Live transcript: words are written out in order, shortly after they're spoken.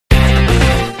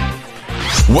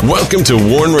Welcome to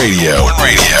Warn Radio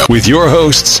with your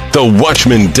hosts, the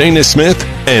Watchman Dana Smith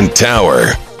and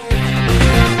Tower.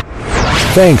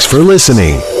 Thanks for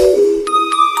listening.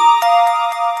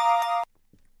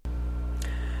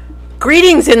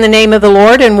 Greetings in the name of the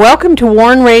Lord and welcome to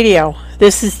Warn Radio.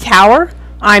 This is Tower.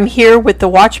 I'm here with the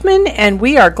Watchman and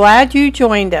we are glad you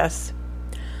joined us.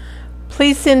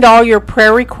 Please send all your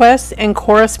prayer requests and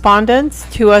correspondence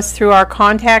to us through our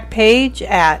contact page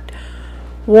at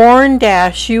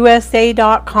warn-usa.com.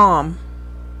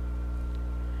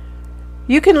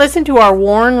 You can listen to our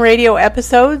Warn Radio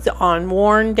episodes on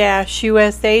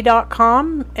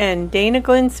warn-usa.com and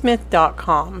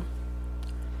danaglennsmith.com.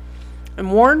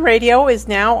 And Warn Radio is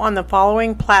now on the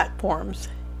following platforms: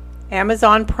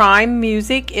 Amazon Prime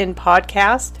Music in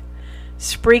podcast,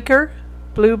 Spreaker,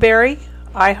 Blueberry,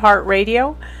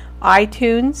 iHeartRadio,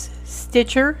 iTunes,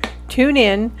 Stitcher,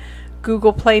 TuneIn,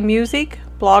 Google Play Music,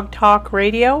 Blog Talk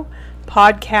Radio,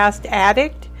 Podcast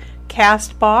Addict,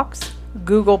 Castbox,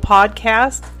 Google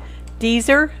Podcast,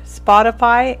 Deezer,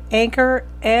 Spotify, Anchor,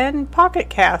 and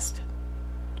Pocket Cast.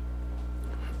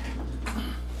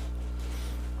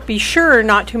 Be sure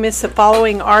not to miss the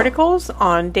following articles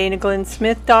on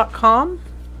danaglennsmith.com: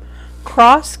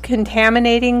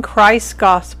 Cross-Contaminating Christ's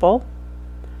Gospel,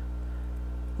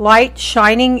 Light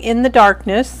Shining in the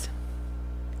Darkness,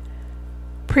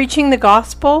 Preaching the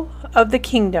Gospel of the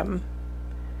Kingdom.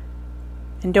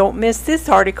 And don't miss this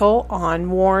article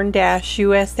on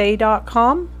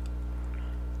warn-usa.com: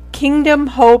 Kingdom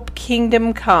Hope,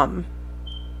 Kingdom Come.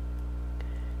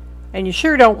 And you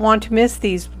sure don't want to miss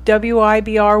these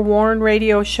WIBR Warn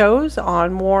Radio shows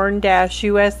on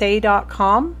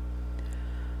warn-usa.com.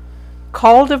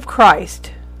 Called of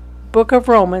Christ, Book of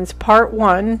Romans, Part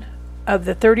 1 of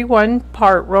the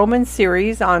 31-part Roman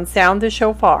series on Sound the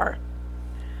Shofar.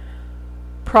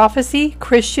 Prophecy,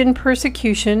 Christian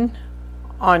Persecution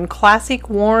on Classic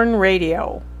Warn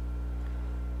Radio.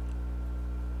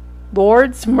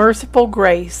 Lord's Merciful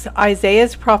Grace,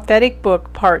 Isaiah's Prophetic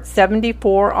Book, Part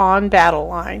 74 on Battle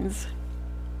Lines.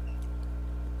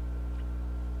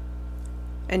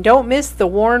 And don't miss the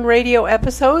Warn Radio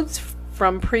episodes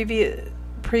from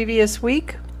previous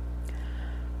week.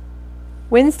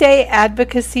 Wednesday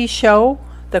Advocacy Show,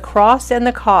 The Cross and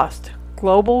the Cost,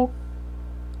 Global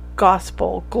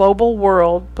Gospel, Global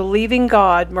World, Believing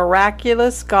God,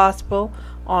 Miraculous Gospel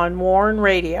on Warn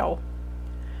Radio.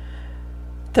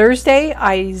 Thursday,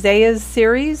 Isaiah's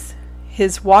series,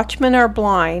 His Watchmen Are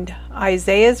Blind,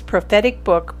 Isaiah's Prophetic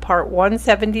Book, Part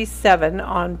 177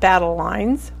 on Battle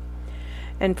Lines.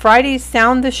 And Friday's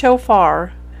Sound the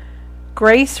Shofar,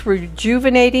 Grace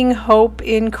Rejuvenating Hope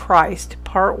in Christ,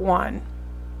 Part 1.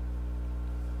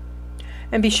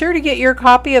 And be sure to get your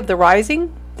copy of The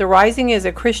Rising. The Rising is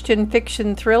a Christian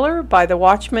fiction thriller by the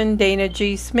Watchman Dana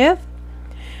G. Smith.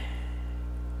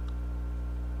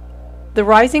 The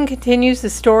Rising continues the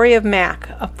story of Mac,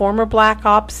 a former Black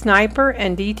Ops sniper,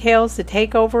 and details the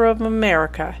takeover of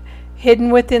America.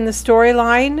 Hidden within the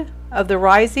storyline of The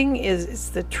Rising is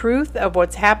the truth of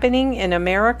what's happening in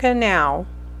America now.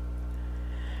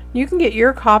 You can get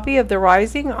your copy of The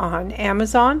Rising on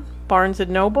Amazon, Barnes &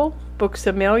 Noble, Books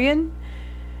A Million,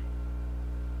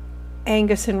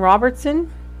 Angus and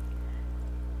Robertson,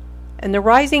 and the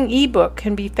Rising ebook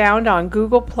can be found on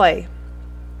Google Play.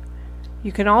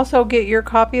 You can also get your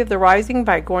copy of The Rising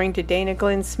by going to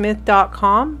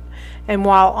danaglennsmith.com, and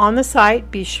while on the site,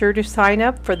 be sure to sign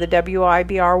up for the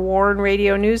WIBR Warn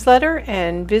Radio newsletter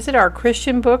and visit our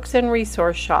Christian books and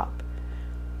resource shop.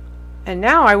 And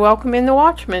now I welcome in the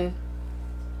Watchman.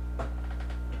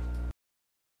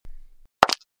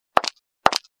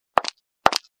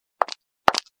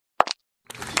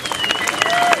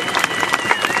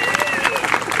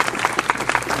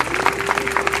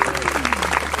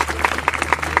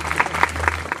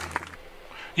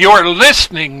 You're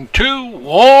listening to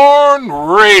Warn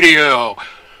Radio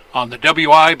on the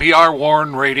WIBR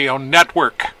Warn Radio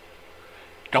Network.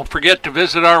 Don't forget to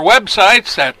visit our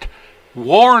websites at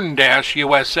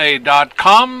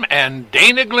warn-usa.com and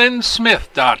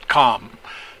danaglennsmith.com.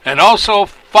 And also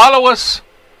follow us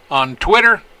on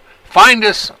Twitter, find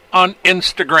us on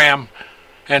Instagram,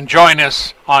 and join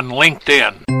us on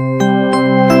LinkedIn.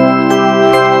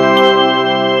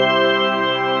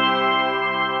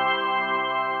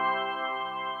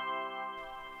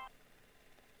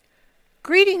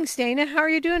 Greetings, Dana. How are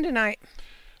you doing tonight?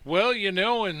 Well, you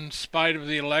know, in spite of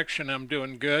the election, I'm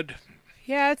doing good.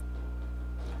 Yeah.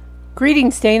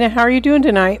 Greetings, Dana. How are you doing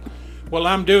tonight? Well,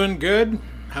 I'm doing good.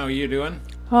 How are you doing?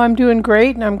 Oh, I'm doing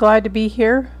great, and I'm glad to be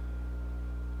here.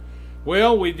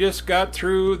 Well, we just got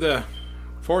through the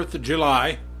 4th of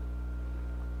July.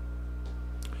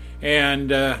 And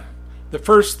the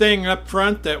first thing up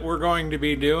front that we're going to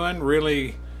be doing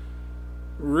really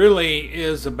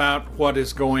is about what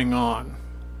is going on.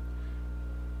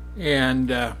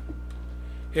 And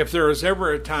if there was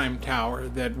ever a time, Tower,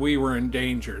 that we were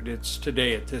endangered, it's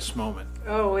today at this moment.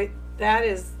 Oh, that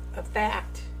is a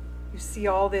fact. You see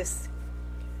all this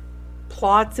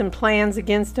plots and plans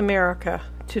against America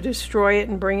to destroy it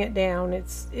and bring it down.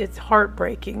 It's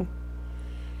heartbreaking.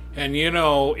 And you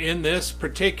know, in this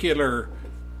particular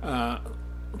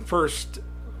first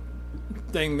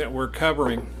thing that we're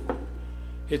covering,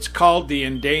 it's called the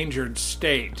endangered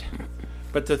state.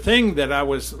 But the thing that I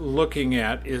was looking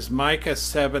at is Micah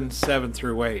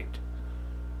 7:7-8.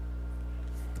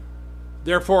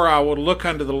 Therefore I will look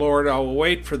unto the Lord, I will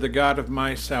wait for the God of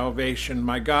my salvation.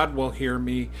 My God will hear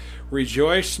me.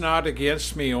 Rejoice not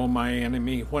against me, O my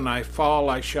enemy. When I fall,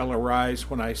 I shall arise.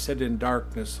 When I sit in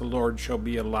darkness, the Lord shall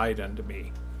be a light unto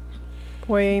me.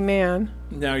 Boy, amen.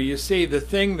 Now you see, the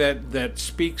thing that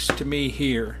speaks to me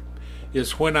here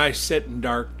is when I sit in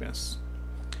darkness.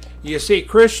 You see,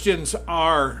 Christians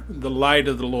are the light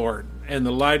of the Lord, and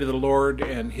the light of the Lord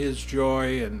and His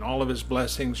joy and all of His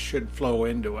blessings should flow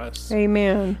into us.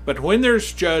 Amen. But when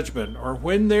there's judgment, or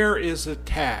when there is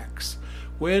attacks,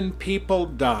 when people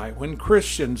die, when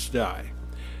Christians die,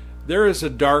 there is a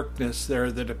darkness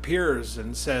there that appears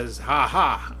and says, ha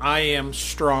ha, I am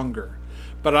stronger.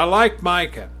 But I like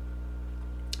Micah,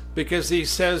 because he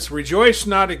says, rejoice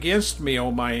not against me, O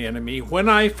my enemy, when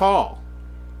I fall.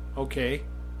 Okay?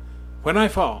 When I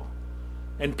fall.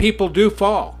 And people do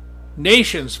fall.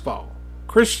 Nations fall.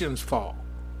 Christians fall.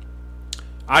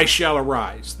 I shall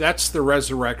arise. That's the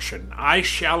resurrection. I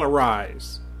shall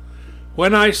arise.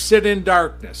 When I sit in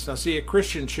darkness. Now see, a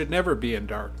Christian should never be in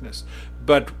darkness.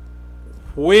 But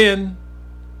when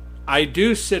I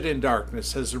do sit in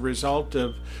darkness as a result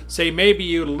of, say, maybe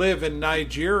you live in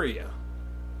Nigeria,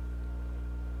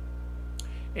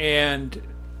 and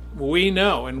we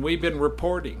know, and we've been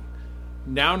reporting,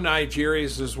 now Nigeria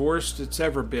is as worst it's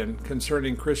ever been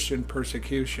concerning Christian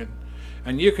persecution.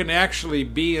 And you can actually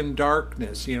be in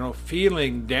darkness,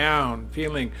 feeling down,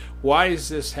 feeling, why is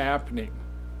this happening?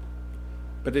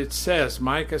 But it says,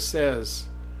 Micah says,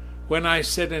 when I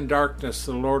sit in darkness,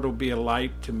 the Lord will be a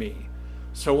light to me.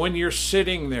 So when you're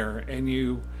sitting there and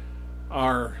you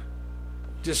are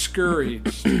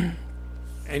discouraged,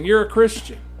 and you're a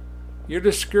Christian, you're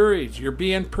discouraged, you're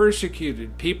being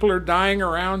persecuted, people are dying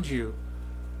around you,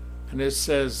 and it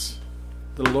says,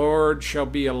 the Lord shall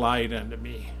be a light unto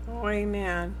me. Oh,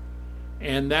 amen.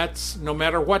 And that's, no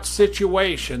matter what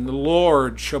situation, the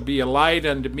Lord shall be a light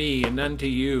unto me and unto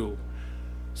you.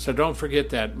 So don't forget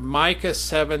that. Micah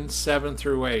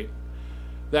 7:7-8.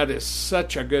 That is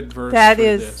such a good verse. That for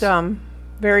is this.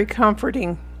 Very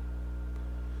comforting.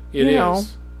 It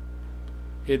is.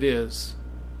 It is.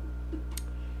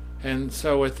 And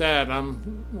so with that,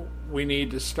 we need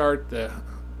to start the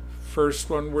first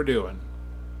one we're doing.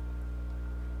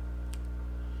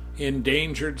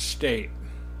 Endangered state.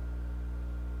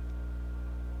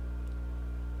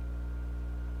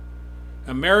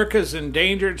 America's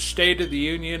endangered state of the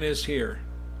Union is here.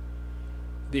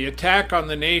 The attack on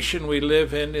the nation we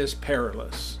live in is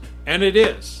perilous. And it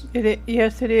is.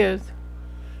 Yes, it is.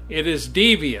 It is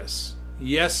devious.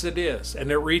 Yes, it is.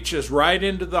 And it reaches right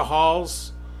into the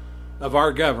halls of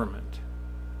our government.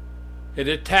 It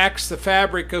attacks the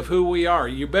fabric of who we are.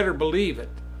 You better believe it.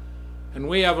 And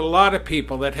we have a lot of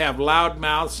people that have loud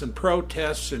mouths and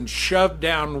protests and shove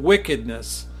down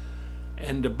wickedness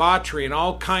and debauchery and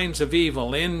all kinds of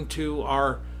evil into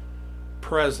our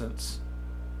presence.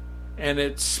 And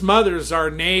it smothers our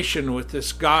nation with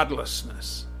this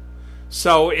godlessness.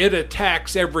 So it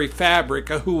attacks every fabric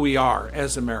of who we are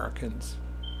as Americans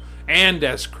and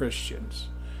as Christians.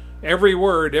 Every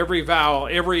word, every vowel,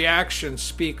 every action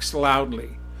speaks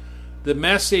loudly. The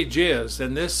message is,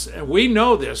 and we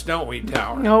know this, don't we,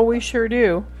 Tower? No, we sure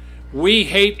do. We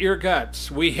hate your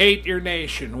guts. We hate your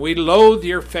nation. We loathe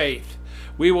your faith.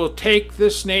 We will take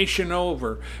this nation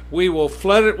over. We will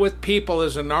flood it with people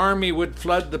as an army would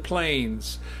flood the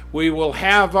plains. We will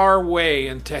have our way,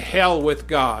 and to hell with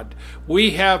God.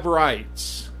 We have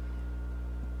rights.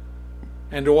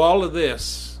 And to all of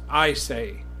this, I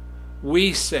say,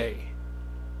 we say,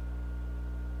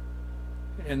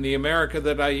 and the America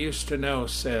that I used to know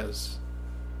says,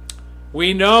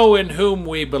 we know in whom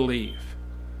we believe.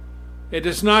 It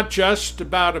is not just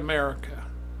about America,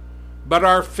 but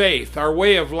our faith, our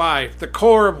way of life, the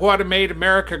core of what made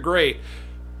America great.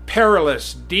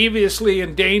 Perilous, deviously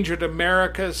endangered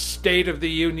America's state of the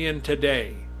Union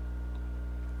today.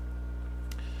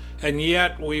 And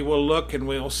yet we will look and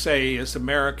we'll say, is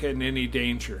America in any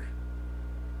danger?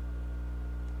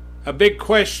 A big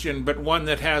question, but one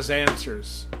that has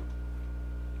answers.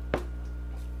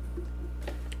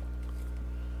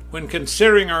 When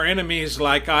considering our enemies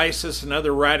like ISIS and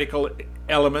other radical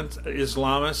elements,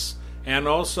 Islamists, and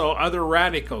also other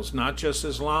radicals, not just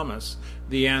Islamists,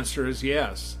 the answer is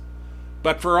yes.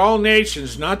 But for all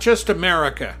nations, not just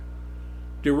America,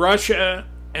 do Russia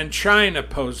and China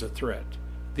pose a threat?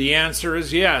 The answer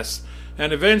is yes.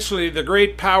 And eventually the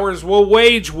great powers will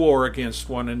wage war against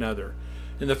one another.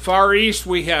 In the Far East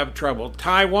we have trouble.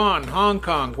 Taiwan, Hong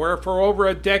Kong, where for over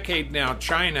a decade now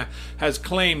China has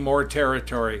claimed more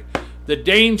territory. The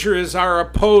danger is our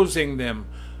opposing them.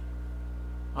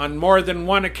 On more than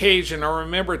one occasion, I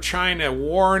remember China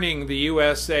warning the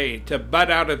USA to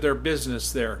butt out of their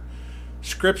business there.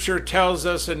 Scripture tells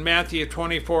us in Matthew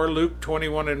 24, Luke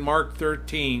 21, and Mark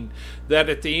 13 that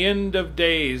at the end of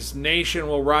days, nation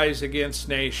will rise against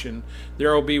nation.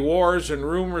 There will be wars and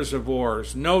rumors of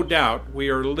wars. No doubt we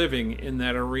are living in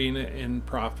that arena in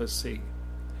prophecy.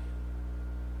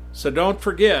 So don't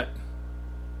forget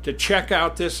to check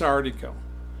out this article.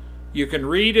 You can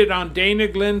read it on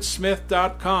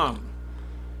DanaGlennSmith.com.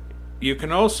 You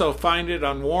can also find it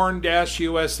on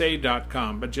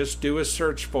warn-usa.com, but just do a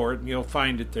search for it and you'll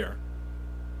find it there.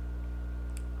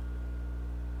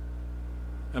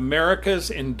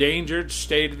 America's Endangered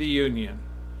State of the Union.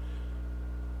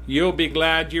 You'll be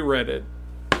glad you read it.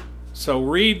 So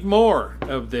read more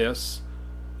of this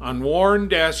on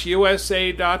warn-usa.com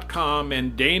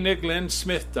and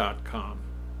DanaGlennSmith.com.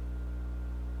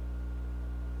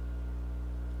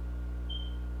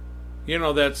 You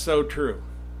know, that's so true.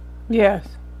 Yes.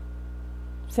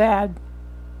 Sad.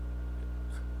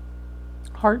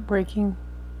 Heartbreaking.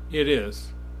 It is.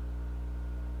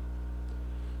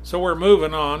 So we're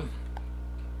moving on.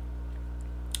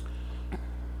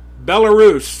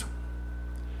 Belarus.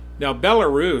 Now,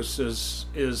 Belarus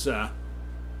is a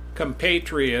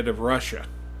compatriot of Russia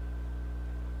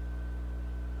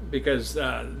because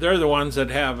they're the ones that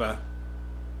have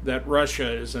that Russia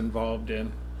is involved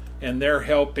in, and they're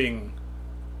helping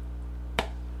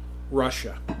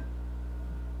Russia.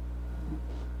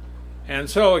 And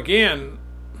so again,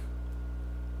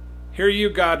 here you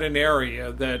got an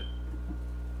area that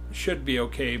should be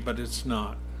okay, but it's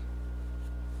not.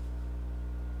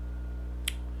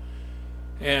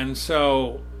 And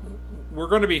so we're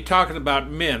going to be talking about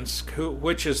Minsk,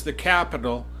 which is the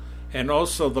capital and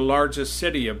also the largest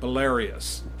city of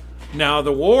Belarus. Now,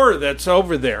 the war that's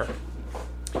over there,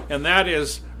 and that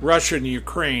is Russia and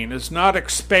Ukraine, is not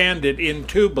expanded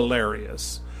into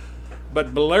Belarus,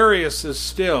 but Belarus is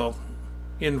still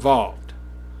involved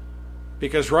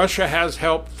because Russia has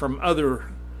help from other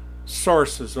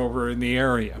sources over in the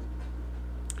area,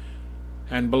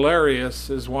 and Belarus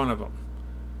is one of them.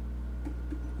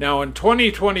 Now, in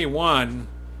 2021,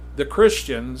 the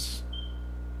Christians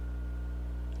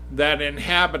that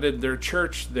inhabited their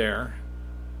church there,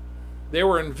 they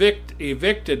were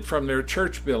evicted from their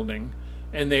church building,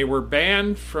 and they were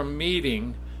banned from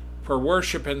meeting for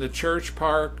worship in the church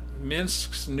park.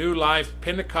 Minsk's New Life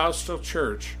Pentecostal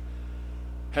Church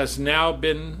has now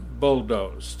been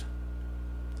bulldozed.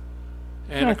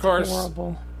 And That's of course,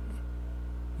 horrible.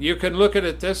 You can look at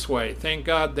it this way. Thank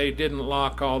God they didn't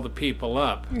lock all the people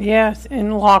up. Yes,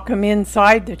 and lock them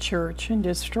inside the church and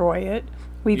destroy it.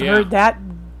 We've heard that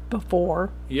before.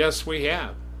 Yes, we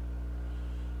have.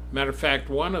 Matter of fact,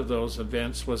 one of those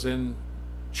events was in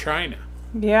China.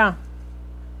 Yeah.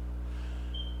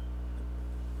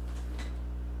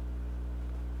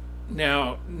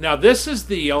 Now this is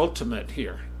the ultimate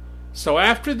here. So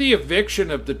after the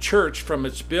eviction of the church from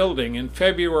its building in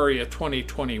February of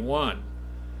 2021,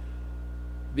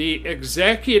 the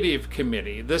executive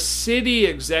committee, the city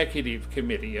executive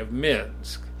committee of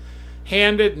Minsk,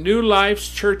 handed New Life's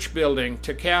church building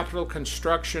to Capital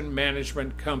Construction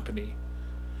Management Company.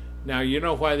 Now, you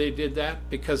know why they did that?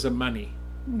 Because of money.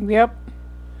 Yep.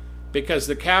 Because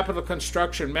the Capital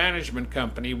Construction Management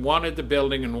Company wanted the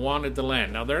building and wanted the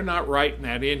land. Now, they're not writing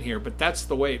that in here, but that's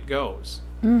the way it goes.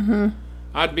 Mm-hmm.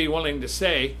 I'd be willing to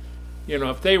say,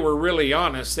 if they were really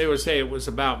honest, they would say it was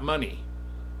about money.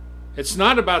 It's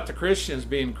not about the Christians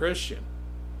being Christian.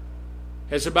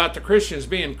 It's about the Christians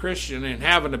being Christian and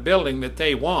having a building that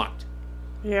they want.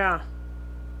 Yeah.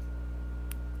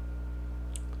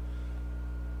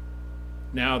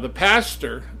 Now, the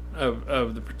pastor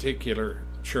of the particular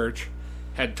church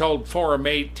had told Forum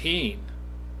 18,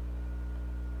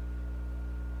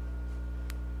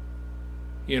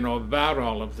 about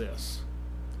all of this.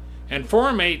 And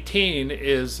Forum 18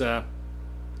 is a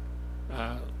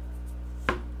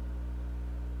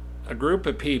group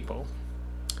of people.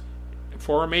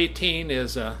 Forum 18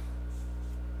 is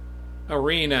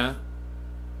arena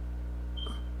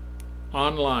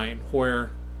online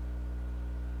where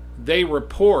they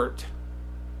report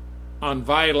on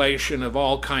violation of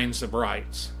all kinds of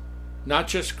rights, not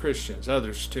just Christians,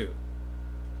 others too.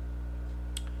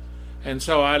 And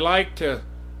so I like to,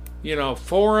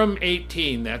 Forum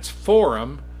 18, that's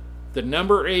forum, the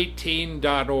number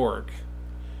 18.org,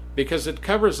 because it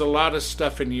covers a lot of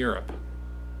stuff in Europe.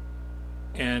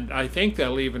 And I think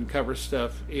they'll even cover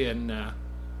stuff in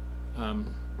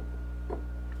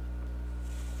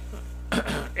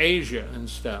Asia and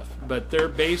stuff. But they're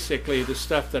basically, the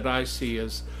stuff that I see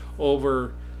is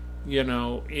over,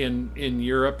 in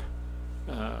Europe,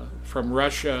 from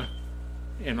Russia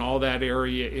and all that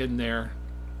area in there.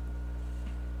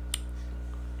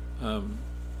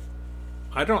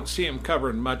 I don't see them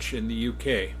covering much in the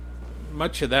UK.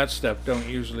 Much of that stuff don't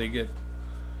usually get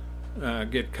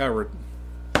covered.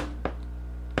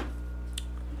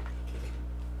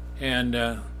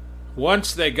 And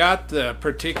once they got the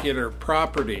particular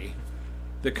property,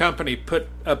 the company put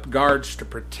up guards to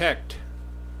protect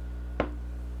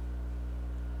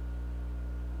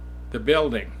the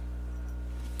building.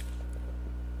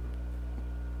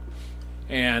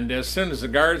 And as soon as the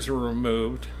guards were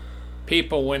removed,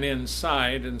 people went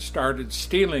inside and started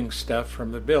stealing stuff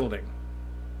from the building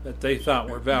that they thought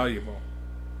were valuable.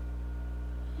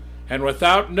 And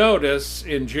without notice,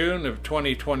 in June of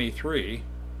 2023,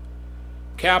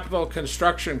 Capital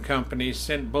Construction Company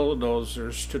sent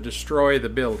bulldozers to destroy the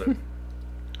building.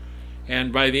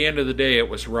 And by the end of the day, it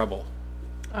was rubble.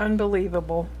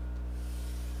 Unbelievable.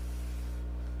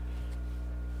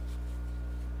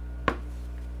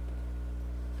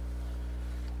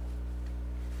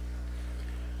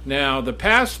 Now, the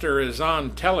pastor is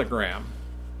on Telegram,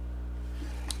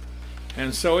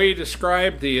 and so he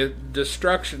described the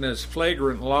destruction as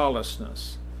flagrant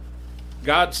lawlessness.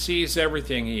 God sees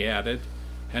everything, he added,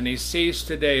 and he sees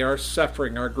today our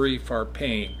suffering, our grief, our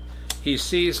pain. He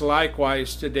sees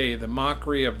likewise today the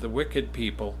mockery of the wicked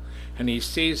people, and he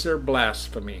sees their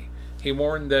blasphemy. He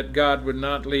warned that God would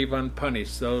not leave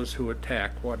unpunished those who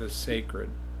attack what is sacred.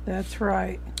 That's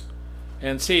right.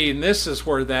 And see, and this is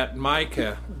where that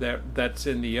Micah that's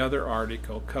in the other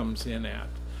article comes in at.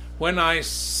 When I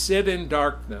sit in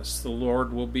darkness, the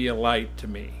Lord will be a light to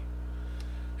me.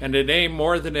 And today,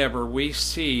 more than ever, we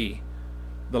see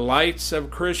the lights of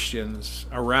Christians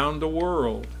around the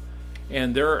world,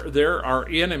 and there are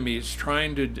enemies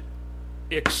trying to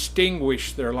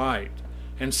extinguish their light.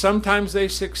 And sometimes they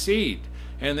succeed,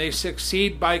 and they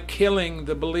succeed by killing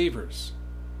the believers.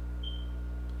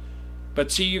 But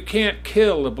see, you can't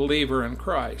kill a believer in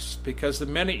Christ, because the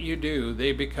minute you do,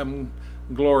 they become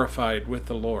glorified with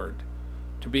the Lord.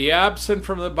 To be absent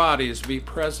from the body is to be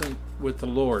present with the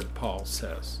Lord, Paul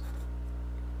says.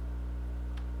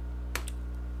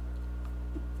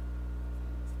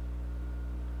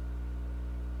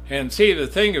 And see, the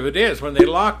thing of it is, when they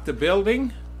locked the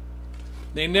building,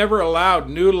 they never allowed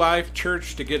New Life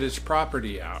Church to get its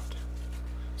property out.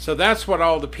 So that's what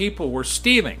all the people were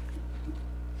stealing.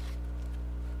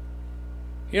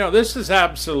 This is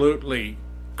absolutely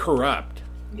corrupt.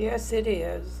 Yes, it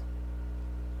is.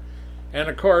 And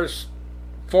of course,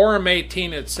 Forum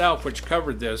 18 itself, which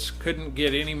covered this, couldn't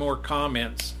get any more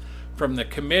comments from the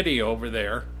committee over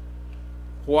there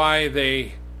why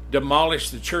they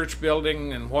demolished the church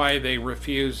building and why they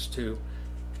refused to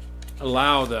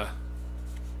allow the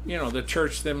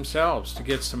church themselves to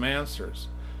get some answers.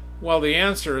 Well, the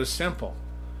answer is simple.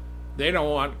 They don't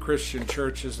want Christian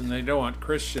churches, and they don't want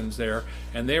Christians there,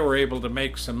 and they were able to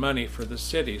make some money for the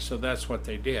city, so that's what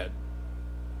they did.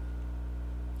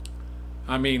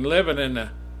 I mean, living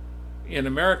in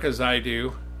America as I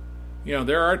do,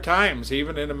 there are times,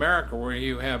 even in America, where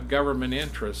you have government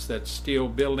interests that steal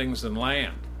buildings and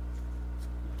land.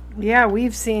 Yeah,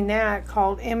 we've seen that,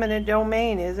 called eminent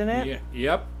domain, isn't it? Yeah,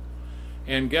 yep.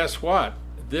 And guess what?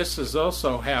 This is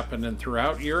also happening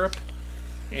throughout Europe.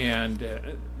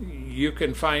 And you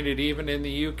can find it even in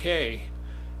the UK,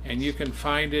 and you can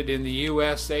find it in the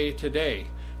USA today,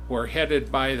 where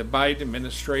headed by the Biden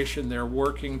administration, they're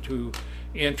working to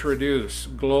introduce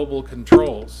global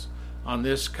controls on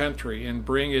this country and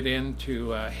bring it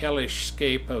into a hellish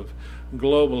scape of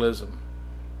globalism.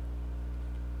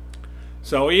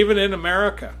 So even in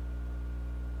America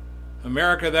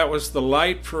that was the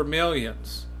light for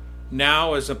millions,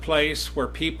 now is a place where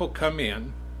people come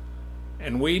in.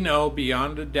 And we know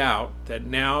beyond a doubt that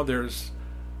now there's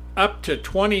up to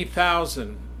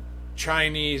 20,000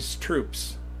 Chinese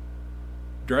troops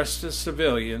dressed as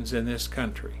civilians in this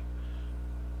country.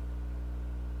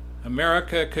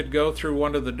 America could go through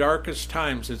one of the darkest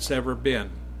times it's ever been.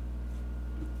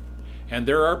 And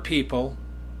there are people,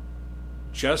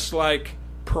 just like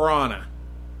piranha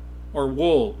or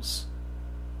wolves,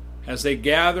 as they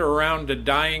gather around a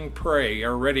dying prey,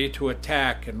 are ready to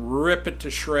attack and rip it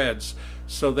to shreds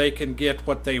so they can get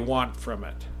what they want from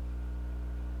it.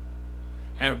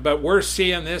 But we're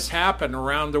seeing this happen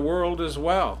around the world as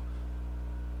well.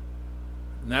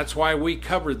 And that's why we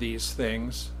cover these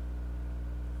things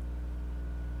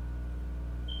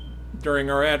during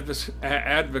our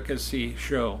advocacy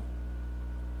show.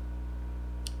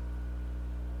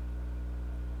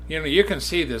 You know, you can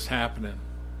see this happening.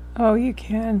 Oh, you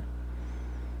can.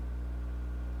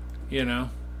 You know?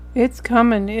 It's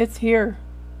coming. It's here.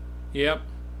 Yep.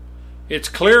 It's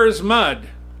clear as mud.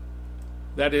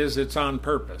 That is, it's on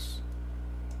purpose.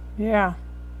 Yeah.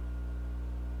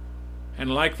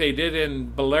 And like they did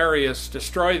in Belarius,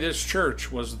 destroy this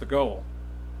church was the goal.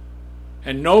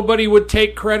 And nobody would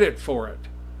take credit for it.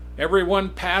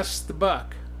 Everyone passed the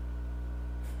buck.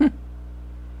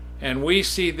 And we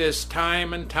see this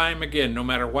time and time again, no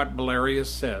matter what Belarius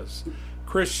says.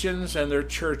 Christians and their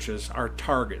churches are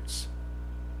targets.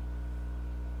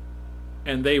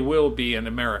 And they will be in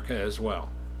America as well.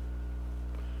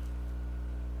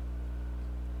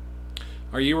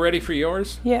 Are you ready for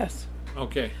yours? Yes.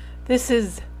 Okay. This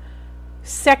is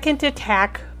Second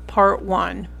Attack, Part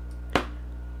 1.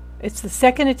 It's the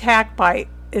second attack by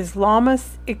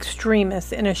Islamist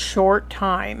extremists in a short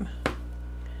time.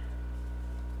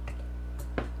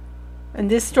 And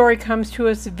this story comes to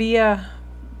us via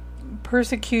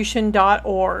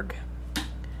persecution.org.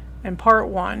 And Part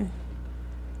 1.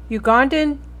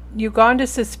 Uganda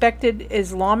suspected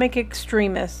Islamic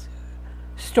extremists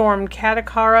stormed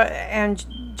Katakara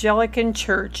Anglican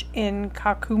Church in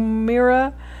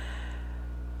Kakumira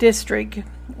District,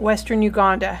 Western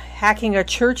Uganda, hacking a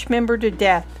church member to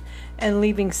death and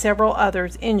leaving several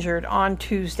others injured on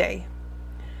Tuesday.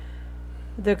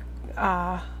 The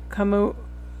I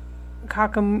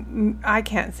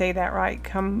can't say that right.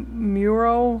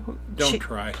 Kamuro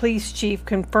police chief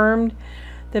confirmed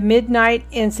the midnight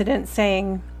incident,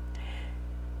 saying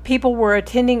people were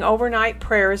attending overnight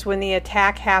prayers when the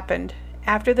attack happened.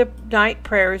 After the night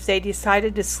prayers, they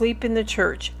decided to sleep in the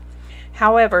church.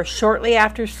 However, shortly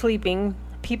after sleeping,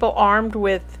 people armed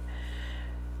with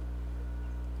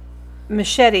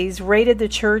machetes raided the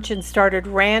church and started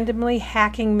randomly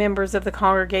hacking members of the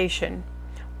congregation.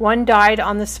 One died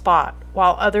on the spot,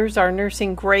 while others are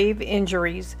nursing grave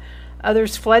injuries.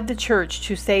 Others fled the church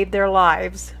to save their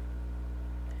lives.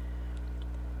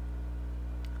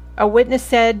 A witness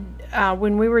said,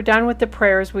 when we were done with the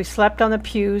prayers, we slept on the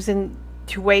pews and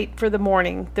to wait for the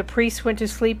morning. The priest went to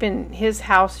sleep in his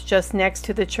house just next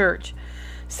to the church.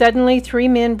 Suddenly, 3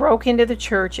 men broke into the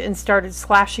church and started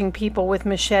slashing people with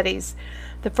machetes.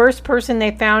 The first person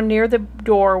they found near the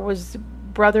door was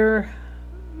Brother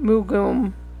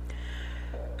Mugum,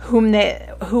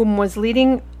 whom was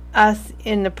leading us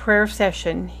in the prayer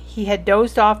session. He had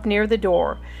dozed off near the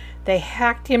door. They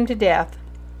hacked him to death.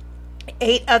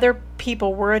 8 other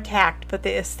people were attacked, but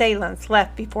the assailants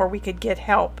left before we could get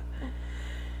help.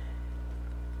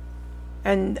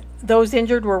 And those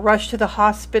injured were rushed to the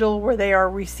hospital where they are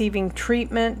receiving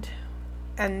treatment,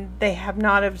 and they have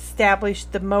not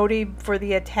established the motive for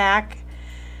the attack.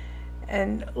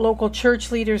 And local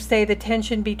church leaders say the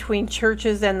tension between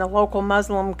churches and the local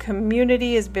Muslim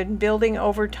community has been building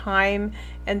over time,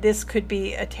 and this could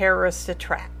be a terrorist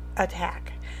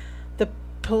attack. The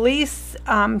police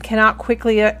cannot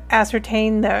quickly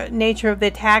ascertain the nature of the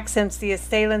attack since the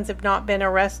assailants have not been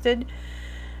arrested,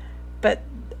 but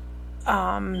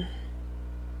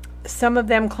some of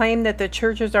them claim that the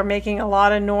churches are making a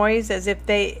lot of noise, as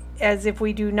if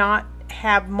we do not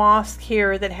have mosques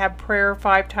here that have prayer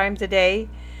 5 times a day.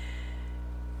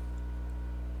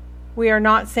 We are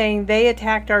not saying they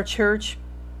attacked our church,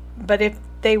 but if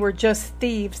they were just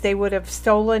thieves, they would have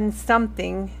stolen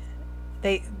something.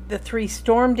 The 3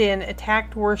 stormed in,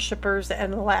 attacked worshippers,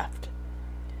 and left.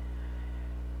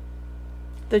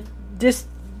 The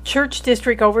church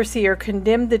district overseer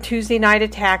condemned the Tuesday night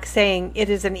attack, saying it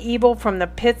is an evil from the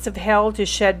pits of hell to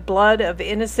shed blood of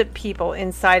innocent people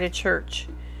inside a church.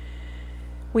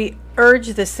 We urge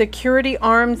the security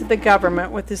arms of the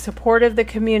government, with the support of the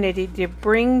community,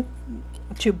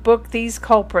 to book these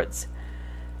culprits.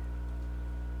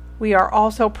 We are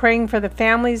also praying for the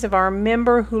families of our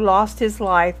member who lost his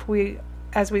life.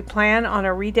 As we plan on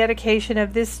a rededication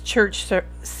of this church,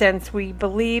 since we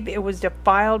believe it was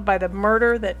defiled by the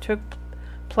murder that took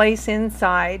place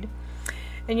inside.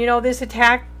 And you know, this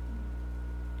attack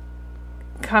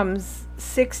comes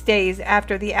 6 days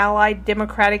after the Allied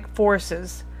Democratic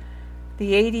Forces,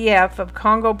 the ADF of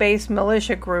Congo-based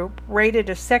militia group raided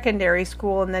a secondary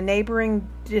school in the neighboring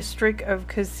district of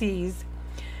Kasese,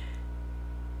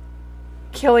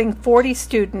 killing 40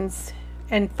 students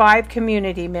and 5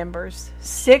 community members.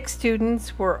 6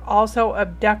 students were also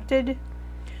abducted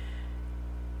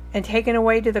and taken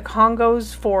away to the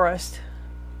Congo's forest.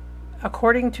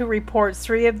 According to reports,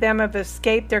 3 of them have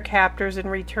escaped their captors and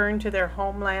returned to their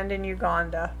homeland in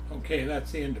Uganda. Okay,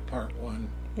 that's the end of part 1.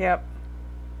 Yep.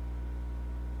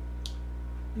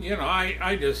 You know,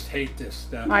 I just hate this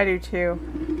stuff. I do too.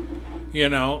 You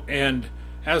know, and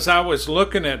as I was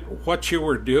looking at what you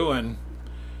were doing,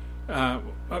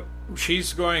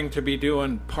 she's going to be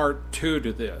doing part 2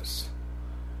 to this.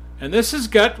 And this is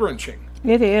gut-wrenching.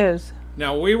 It is.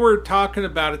 Now, we were talking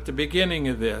about at the beginning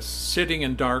of this, sitting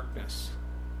in darkness.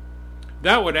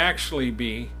 That would actually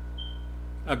be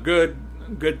a good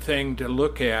thing to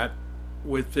look at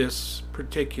with this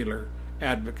particular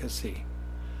advocacy.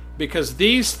 Because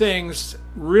these things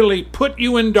really put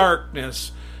you in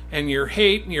darkness, and you're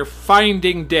hate and you're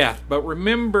finding death. But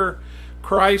remember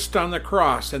Christ on the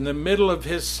cross, in the middle of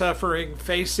his suffering,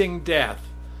 facing death.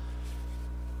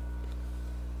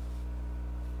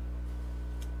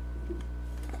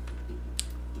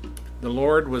 The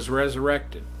Lord was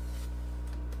resurrected.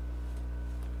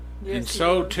 Yes, and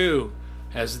so too,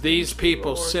 as these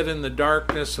people sit in the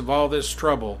darkness of all this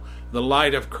trouble, the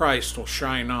light of Christ will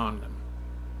shine on them.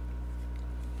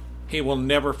 He will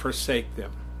never forsake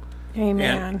them.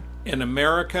 Amen. And in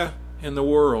America, in the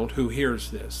world who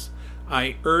hears this,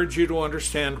 I urge you to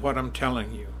understand what I'm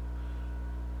telling you.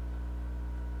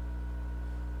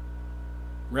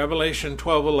 Revelation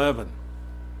 12:11.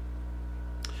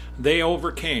 They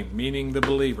overcame, meaning the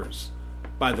believers,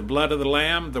 by the blood of the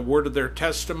Lamb, the word of their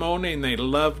testimony, and they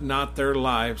loved not their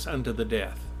lives unto the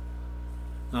death.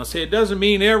 Now see, it doesn't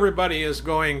mean everybody is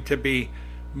going to be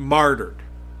martyred.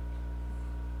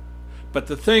 But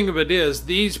the thing of it is,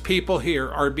 these people here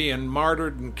are being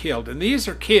martyred and killed. And these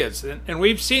are kids. And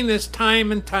we've seen this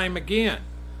time and time again.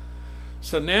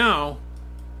 So now,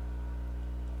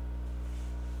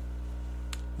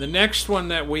 the next one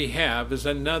that we have is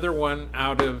another one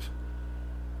out of,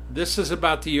 this is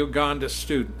about the Uganda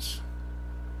students.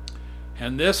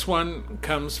 And this one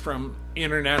comes from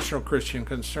International Christian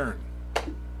Concern.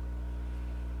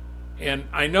 And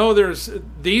I know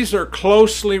these are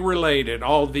closely related,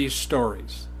 all these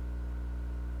stories.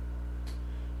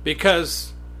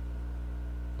 Because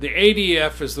the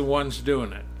ADF is the ones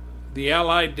doing it. The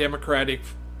Allied Democratic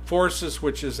Forces,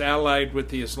 which is allied with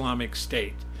the Islamic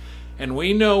State. And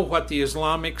we know what the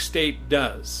Islamic State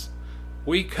does.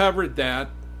 We covered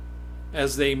that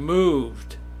as they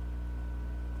moved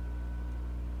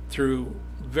through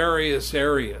various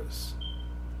areas.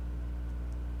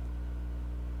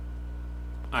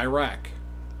 Iraq,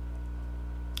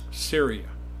 Syria.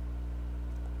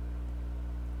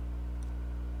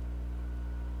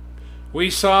 We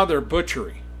saw their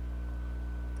butchery.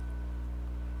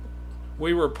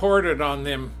 We reported on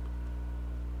them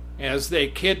as they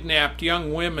kidnapped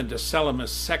young women to sell them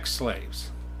as sex slaves.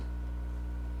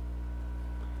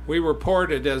 We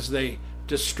reported as they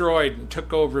destroyed and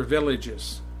took over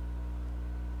villages.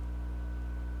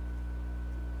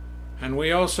 And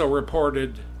we also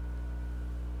reported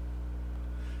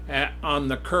on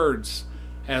the Kurds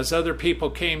as other people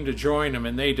came to join them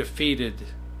and they defeated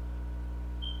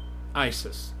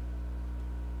ISIS.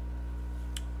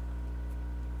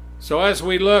 So as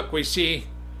we look, we see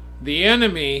the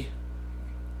enemy,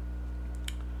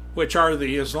 which are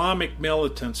the Islamic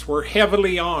militants, were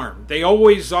heavily armed. They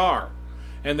always are.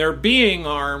 And they're being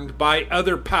armed by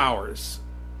other powers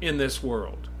in this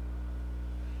world.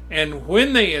 And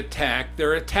when they attack,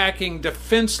 they're attacking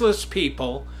defenseless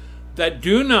people that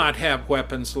do not have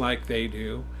weapons like they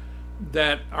do,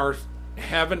 that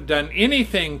haven't done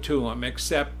anything to them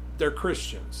except they're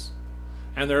Christians.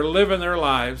 And they're living their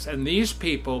lives, and these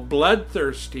people,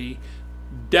 bloodthirsty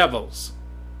devils,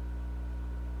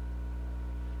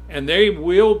 and they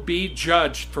will be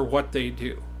judged for what they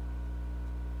do.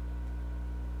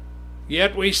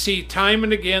 Yet we see time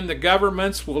and again the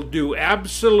governments will do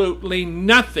absolutely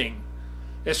nothing,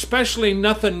 especially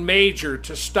nothing major,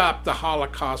 to stop the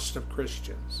Holocaust of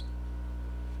Christians.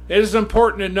 It is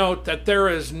important to note that there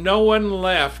is no one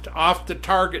left off the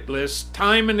target list.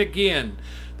 Time and again,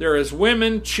 there is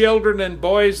women, children, and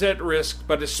boys at risk,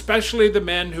 but especially the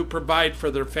men who provide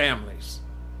for their families.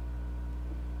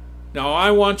 Now, I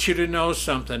want you to know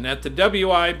something. At the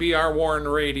WIBR Warren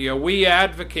Radio, we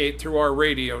advocate through our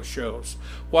radio shows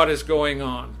what is going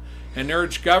on and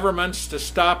urge governments to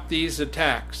stop these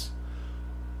attacks.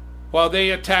 While they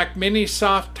attack many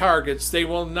soft targets, they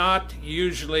will not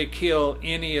usually kill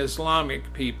any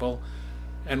Islamic people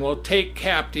and will take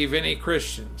captive any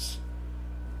Christians.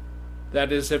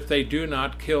 That is, if they do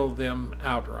not kill them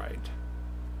outright.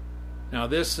 Now,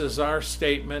 this is our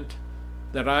statement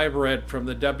that I've read from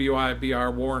the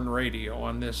WIBR Warren Radio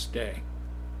on this day.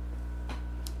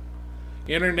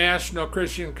 International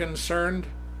Christian Concerned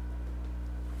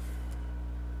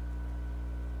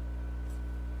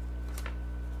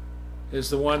is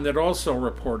the one that also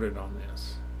reported on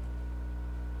this.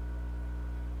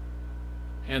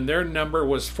 And their number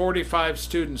was 45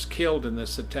 students killed in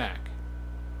this attack.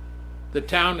 The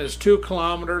town is 2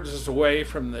 kilometers away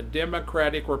from the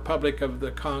Democratic Republic of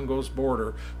the Congo's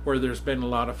border, where there's been a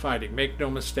lot of fighting. Make no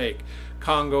mistake,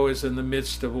 Congo is in the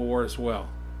midst of a war as well.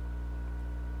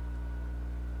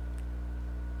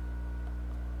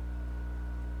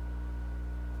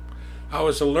 I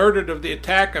was alerted of the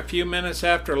attack a few minutes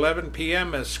after 11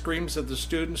 p.m. as screams of the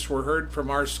students were heard from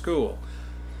our school,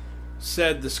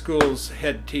 said the school's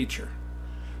head teacher.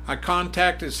 I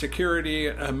contacted security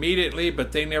immediately,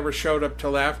 but they never showed up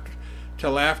till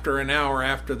after an hour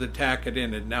after the attack had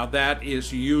ended. Now that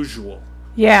is usual.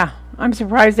 Yeah, I'm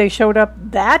surprised they showed up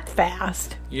that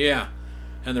fast. Yeah,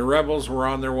 and the rebels were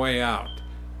on their way out.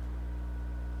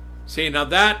 See, now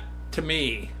that, to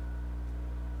me,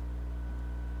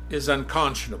 is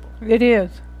unconscionable. It is.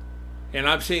 And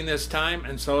I've seen this time,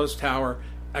 and so has Tower,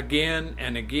 again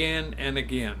and again and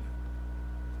again.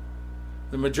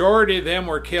 The majority of them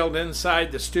were killed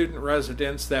inside the student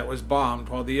residence that was bombed,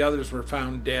 while the others were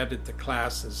found dead at the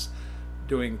classes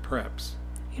doing preps.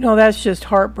 You know, that's just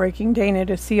heartbreaking, Dana,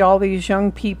 to see all these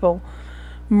young people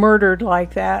murdered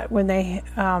like that when they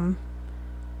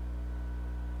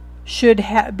should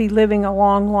be living a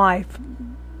long life,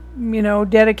 you know,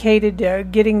 dedicated to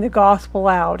getting the gospel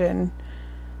out and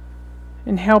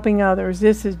helping others.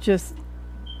 This is just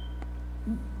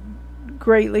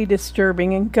greatly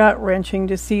disturbing and gut-wrenching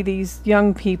to see these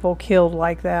young people killed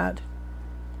like that.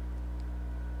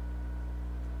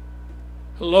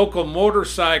 A local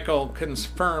motorcycle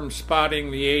confirmed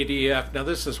spotting the ADF. Now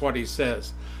this is what he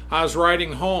says. I was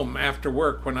riding home after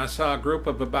work when I saw a group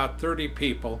of about 30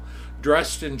 people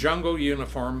dressed in jungle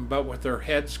uniform but with their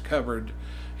heads covered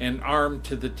and armed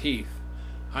to the teeth.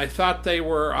 I thought they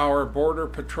were our border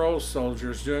patrol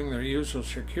soldiers doing their usual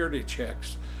security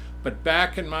checks, but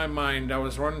back in my mind I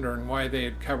was wondering why they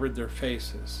had covered their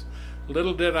faces.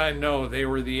 Little did I know they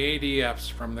were the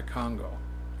ADFs from the Congo.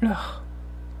 Ugh.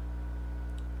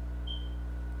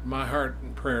 My heart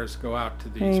and prayers go out to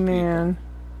these Amen. people.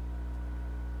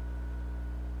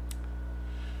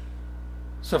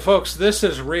 So folks, this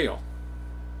is real.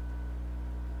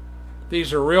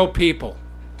 These are real people.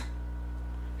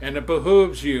 And it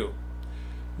behooves you.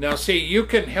 Now see, you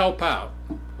can help out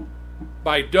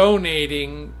by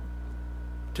donating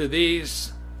to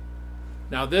these.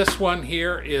 Now this one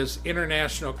here is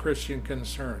International Christian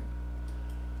Concern.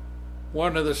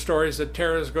 One of the stories that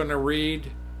Tower's going to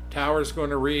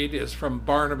read is from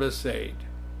Barnabas Aid.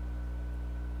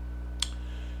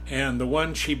 And the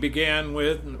one she began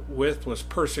with was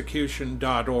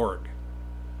persecution.org.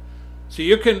 So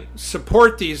you can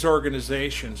support these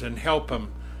organizations and help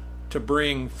them to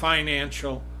bring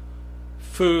financial,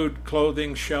 food,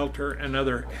 clothing, shelter, and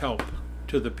other help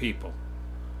to the people.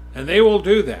 And they will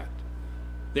do that.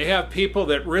 They have people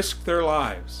that risk their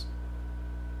lives.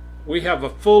 We have a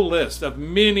full list of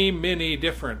many, many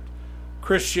different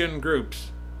Christian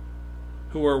groups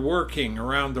who are working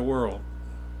around the world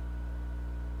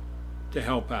to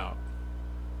help out.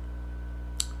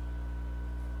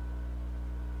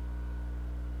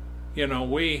 You know,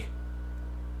 we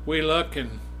look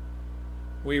and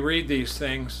we read these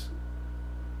things.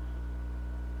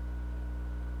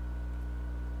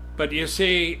 But you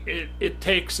see, it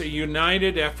takes a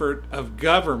united effort of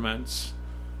governments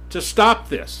to stop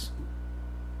this.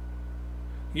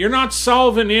 You're not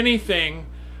solving anything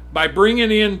by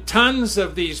bringing in tons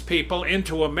of these people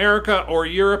into America or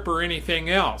Europe or anything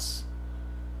else.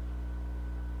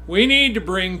 We need to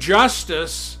bring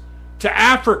justice to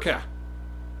Africa,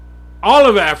 all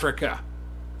of Africa.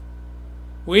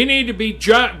 We need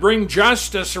to bring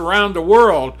justice around the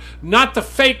world, not the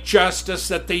fake justice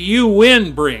that the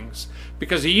UN brings,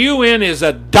 because the UN is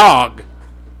a dog.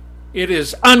 It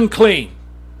is unclean.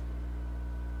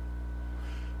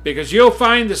 Because you'll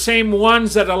find the same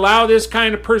ones that allow this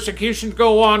kind of persecution to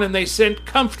go on, and they sit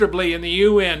comfortably in the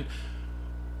UN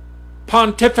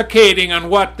pontificating on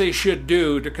what they should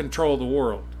do to control the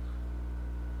world.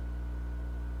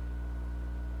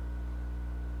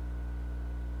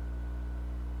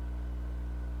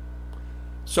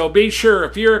 So be sure,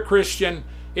 if you're a Christian,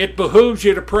 it behooves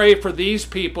you to pray for these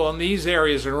people in these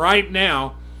areas. And right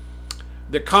now,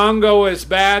 the Congo is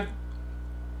bad.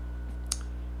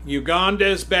 Uganda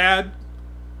is bad.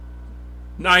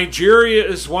 Nigeria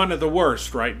is one of the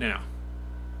worst right now.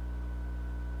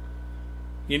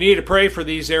 You need to pray for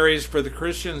these areas, for the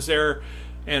Christians there,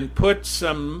 and put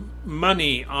some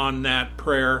money on that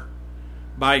prayer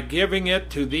by giving it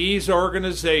to these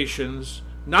organizations,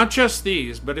 not just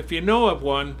these, but if you know of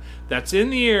one that's in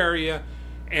the area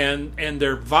and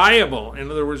they're viable. In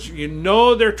other words, you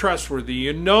know they're trustworthy.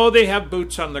 You know they have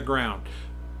boots on the ground.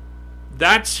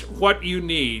 That's what you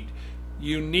need.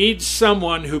 You need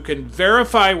someone who can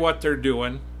verify what they're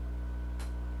doing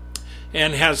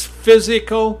and has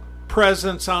physical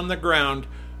presence on the ground,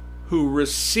 who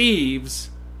receives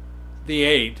the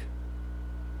aid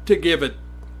to give it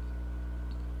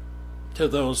to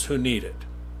those who need it.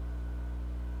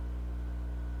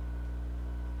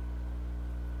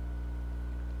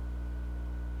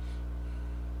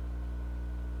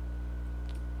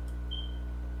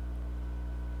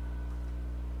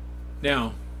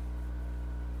 Now,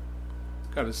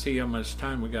 got to see how much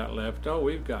time we got left. Oh,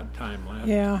 we've got time left.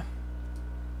 Yeah,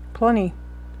 plenty.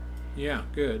 Yeah,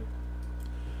 good.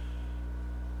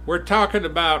 We're talking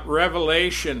about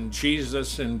Revelation,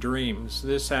 Jesus in Dreams.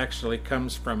 This actually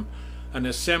comes from an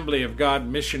Assembly of God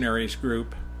missionaries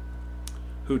group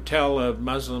who tell of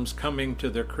Muslims coming to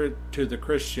the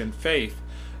Christian faith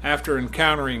after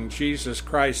encountering Jesus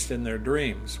Christ in their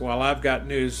dreams. Well, I've got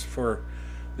news for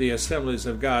the Assemblies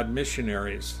of God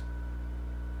missionaries.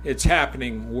 It's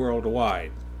happening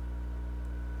worldwide.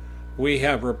 We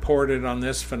have reported on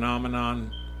this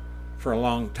phenomenon for a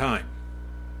long time.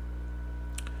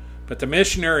 But the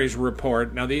missionaries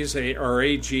report, now these are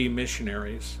AG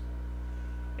missionaries,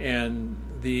 and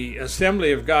the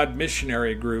Assembly of God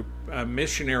missionary group, a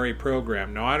missionary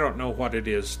program. Now I don't know what it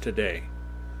is today,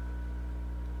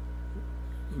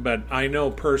 but I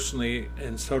know personally,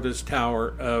 and so does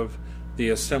Tower, of the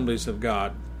Assemblies of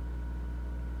God.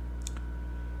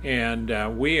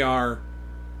 And we are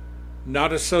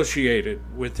not associated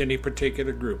with any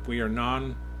particular group. We are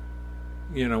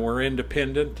we're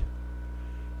independent,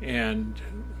 and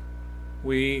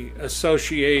we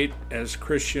associate as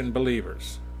Christian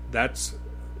believers. That's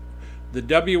the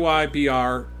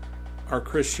WIBR are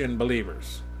Christian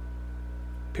believers.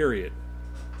 Period.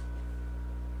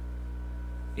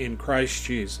 In Christ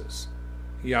Jesus,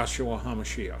 Yahshua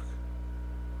HaMashiach.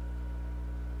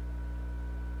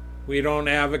 We don't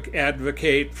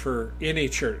advocate for any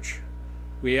church.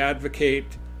 We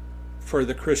advocate for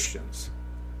the Christians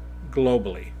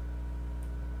globally.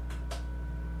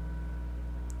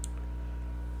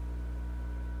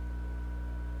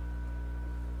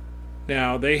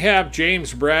 Now, they have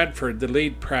James Bradford, the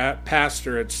lead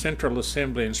pastor at Central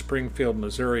Assembly in Springfield,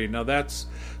 Missouri. Now, that's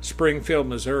Springfield,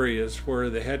 Missouri is where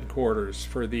the headquarters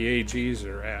for the AGs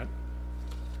are at.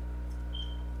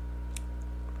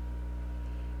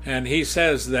 And he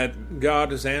says that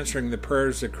God is answering the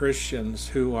prayers of Christians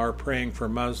who are praying for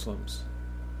Muslims.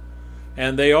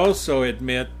 And they also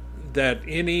admit that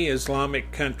any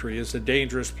Islamic country is a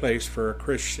dangerous place for a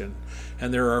Christian,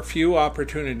 and there are few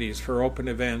opportunities for open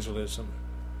evangelism.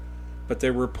 But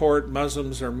they report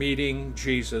Muslims are meeting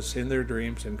Jesus in their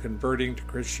dreams and converting to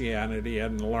Christianity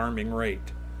at an alarming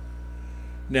rate.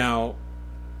 Now,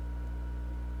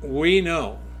 we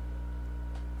know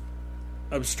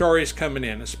of stories coming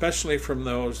in, especially from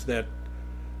those that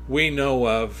we know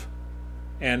of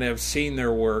and have seen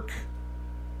their work,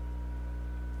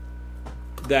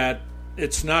 that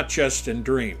it's not just in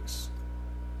dreams.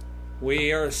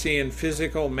 We are seeing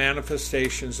physical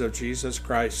manifestations of Jesus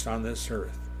Christ on this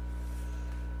earth.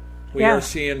 We are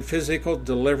seeing physical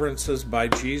deliverances by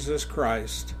Jesus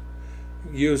Christ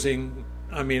using,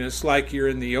 it's like you're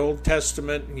in the Old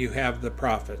Testament and you have the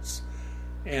prophets.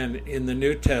 And in the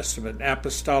New Testament,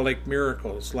 apostolic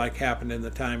miracles like happened in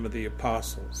the time of the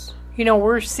apostles.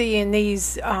 We're seeing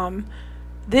these,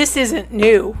 this isn't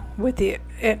new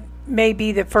it may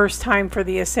be the first time for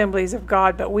the Assemblies of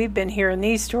God, but we've been hearing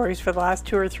these stories for the last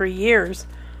 2 or 3 years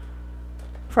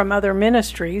from other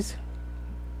ministries,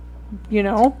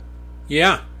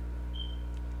 Yeah.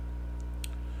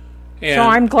 And so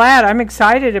I'm glad. I'm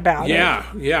excited about it. Yeah.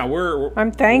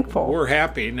 I'm thankful. We're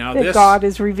happy now that God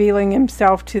is revealing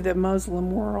Himself to the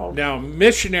Muslim world. Now,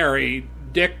 missionary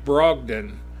Dick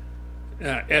Brogden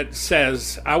it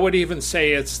says, I would even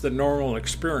say it's the normal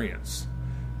experience.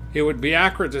 It would be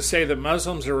accurate to say that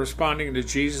Muslims are responding to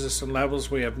Jesus in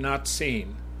levels we have never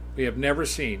seen,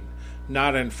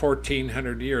 not in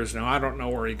 1,400 years. Now, I don't know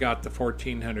where he got the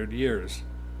 1,400 years,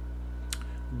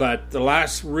 but the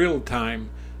last real time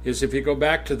is if you go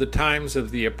back to the times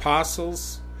of the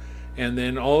apostles, and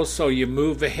then also you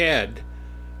move ahead,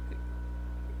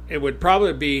 it would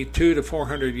probably be 200 to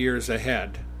 400 years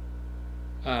ahead,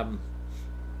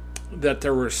 that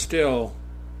there were still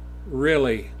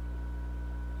really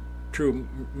true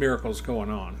miracles going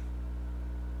on.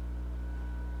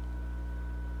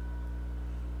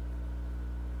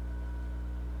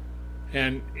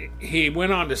 And he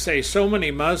went on to say, so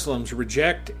many Muslims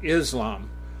reject Islam,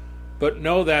 but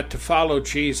know that to follow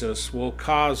Jesus will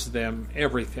cause them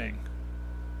everything.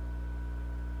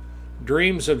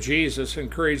 Dreams of Jesus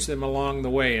encourage them along the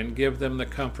way and give them the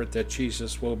comfort that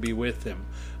Jesus will be with them,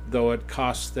 though it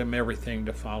costs them everything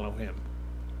to follow him.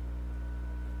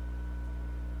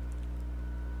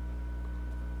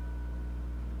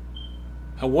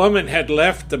 A woman had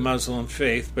left the Muslim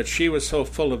faith, but she was so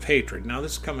full of hatred. Now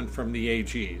this is coming from the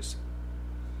AGs.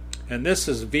 And this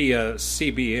is via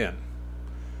CBN,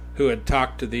 who had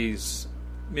talked to these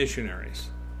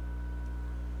missionaries.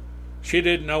 She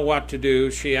didn't know what to do.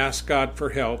 She asked God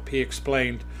for help. He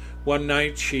explained one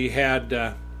night she had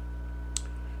a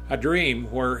dream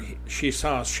where she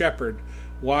saw a shepherd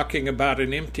walking about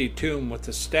an empty tomb with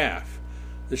a staff.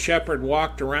 The shepherd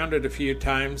walked around it a few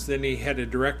times, then he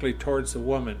headed directly towards the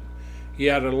woman. He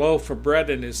had a loaf of bread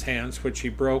in his hands, which he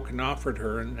broke and offered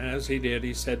her, and as he did,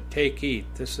 he said, "Take, eat,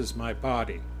 this is my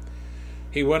body."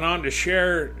 He went on to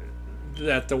share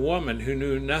that the woman, who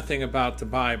knew nothing about the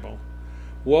Bible,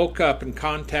 woke up and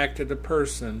contacted a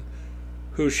person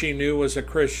who she knew was a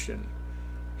Christian.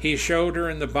 He showed her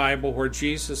in the Bible where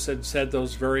Jesus had said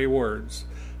those very words.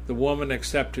 The woman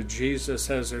accepted Jesus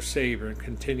as her Savior and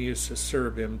continues to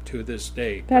serve him to this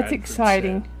day. That's Bradford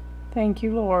exciting. said. Thank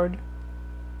you, Lord.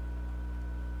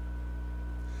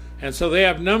 And so they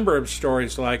have a number of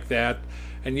stories like that,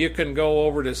 and you can go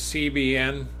over to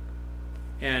CBN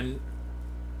and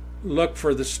look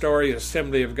for the story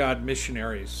Assembly of God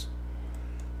Missionaries,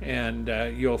 and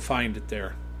you'll find it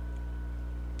there.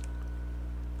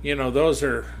 You know,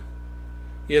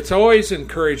 it's always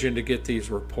encouraging to get these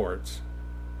reports.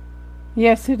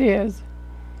 Yes, it is.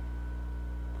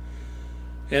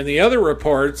 And the other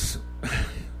reports,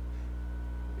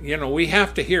 we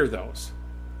have to hear those.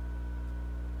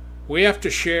 We have to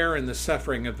share in the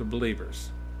suffering of the believers.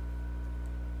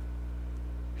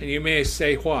 And you may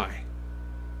say, why?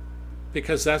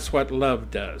 Because that's what love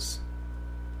does.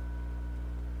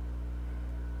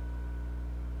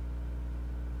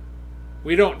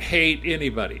 We don't hate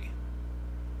anybody,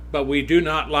 but we do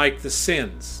not like the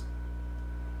sins.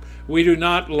 We do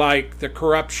not like the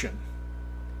corruption.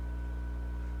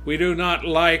 We do not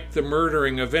like the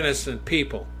murdering of innocent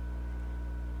people.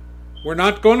 We're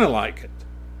not going to like it.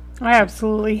 I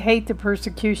absolutely hate the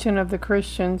persecution of the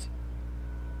Christians.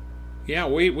 Yeah,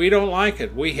 we don't like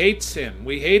it. We hate sin.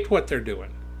 We hate what they're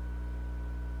doing.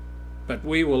 But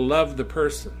we will love the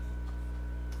person.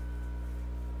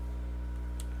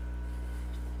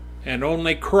 And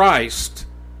only Christ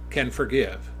can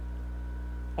forgive.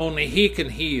 Only he can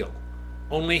heal.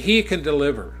 Only he can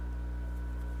deliver.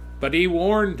 But he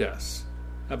warned us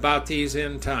about these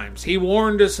end times. He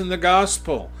warned us in the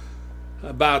gospel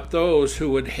about those who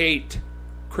would hate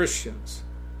Christians.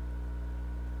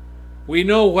 We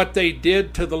know what they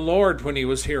did to the Lord when he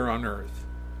was here on earth.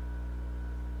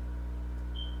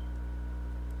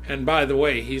 And by the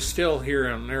way, he's still here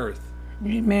on earth.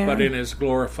 Amen. But in his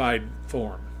glorified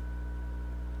form.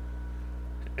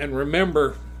 And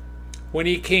remember, when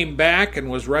he came back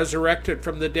and was resurrected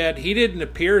from the dead, he didn't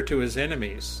appear to his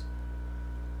enemies.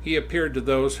 He appeared to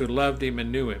those who loved him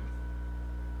and knew him.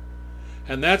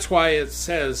 And that's why it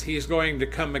says he's going to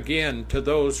come again to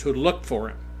those who look for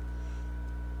him.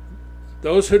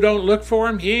 Those who don't look for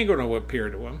him, he ain't going to appear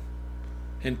to them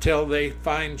until they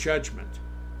find judgment.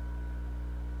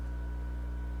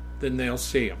 Then they'll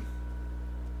see him.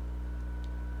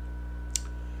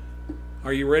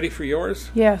 Are you ready for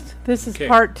yours? Yes, this is Okay.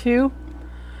 part 2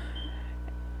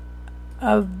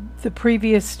 of the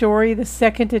previous story, the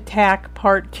second attack,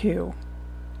 part 2.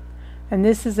 And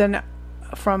this is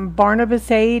from Barnabas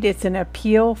Aid. It's an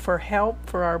appeal for help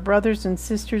for our brothers and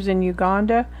sisters in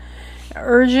Uganda.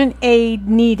 Urgent aid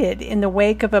needed in the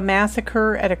wake of a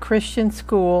massacre at a Christian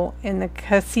school in the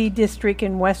Kasi district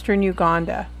in western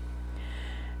Uganda.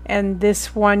 And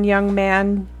this one young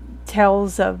man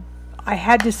tells of, I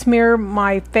had to smear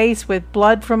my face with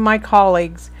blood from my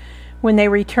colleagues. When they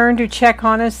returned to check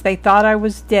on us, they thought I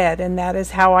was dead, and that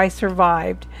is how I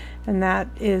survived. And that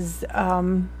is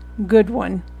good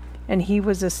one. And he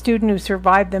was a student who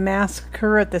survived the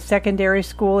massacre at the secondary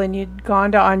school in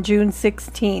Uganda on June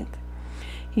 16th.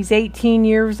 He's 18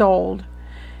 years old.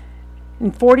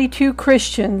 And 42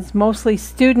 Christians, mostly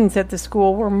students at the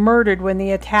school, were murdered when the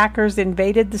attackers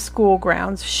invaded the school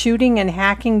grounds, shooting and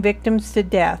hacking victims to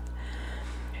death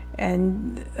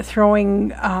and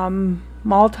throwing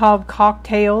Molotov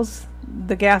cocktails,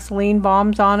 the gasoline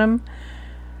bombs on them.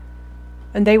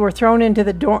 And they were thrown into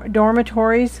the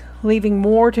dormitories, leaving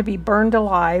more to be burned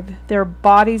alive, their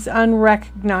bodies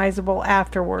unrecognizable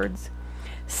afterwards.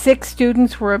 6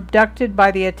 students were abducted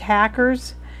by the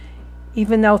attackers.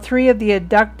 Even though 3 of the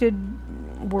abducted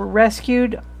were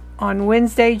rescued on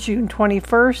Wednesday, June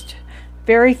 21st,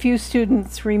 very few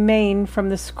students remain from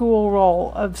the school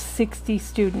roll of 60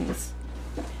 students.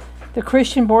 The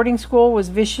Christian boarding school was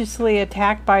viciously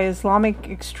attacked by Islamic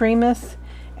extremists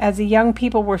as the young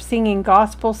people were singing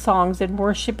gospel songs and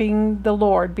worshiping the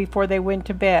Lord before they went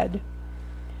to bed.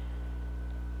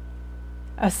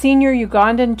 A senior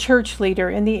Ugandan church leader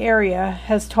in the area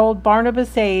has told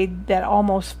Barnabas Aid that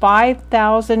almost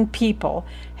 5,000 people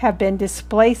have been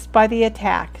displaced by the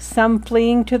attack, some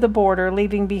fleeing to the border,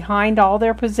 leaving behind all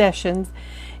their possessions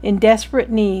in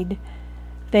desperate need.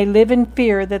 They live in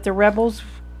fear that the rebels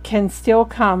can still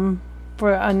come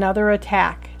for another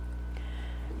attack.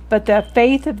 But the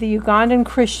faith of the Ugandan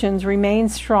Christians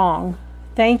remains strong.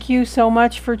 Thank you so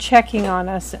much for checking on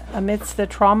us amidst the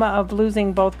trauma of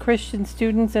losing both Christian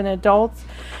students and adults.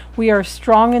 We are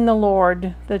strong in the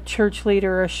Lord, the church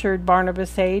leader assured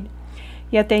Barnabas Aid.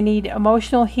 Yet they need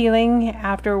emotional healing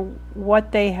after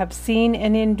what they have seen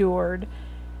and endured.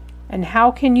 And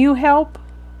how can you help?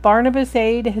 Barnabas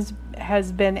Aid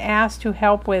has been asked to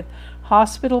help with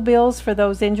hospital bills for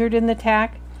those injured in the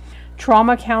attack,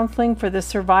 trauma counseling for the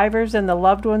survivors and the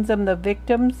loved ones of the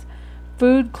victims,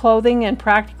 food, clothing, and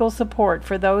practical support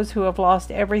for those who have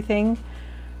lost everything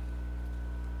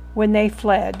when they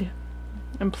fled.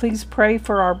 And please pray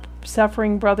for our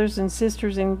suffering brothers and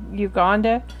sisters in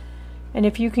Uganda. And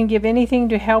if you can give anything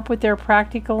to help with their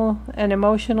practical and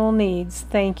emotional needs,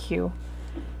 thank you.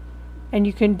 And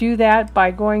you can do that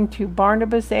by going to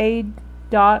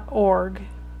barnabasaid.org.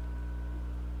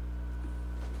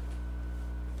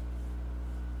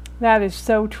 That is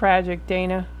so tragic,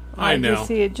 Dana. I know. Just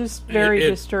see it, just very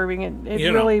disturbing.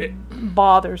 It really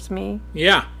bothers me.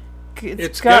 Yeah.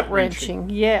 It's gut-wrenching,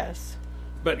 yes.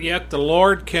 But yet the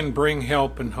Lord can bring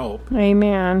help and hope.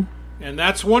 Amen. And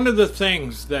that's one of the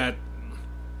things that,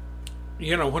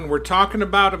 when we're talking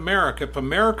about America, if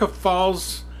America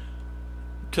falls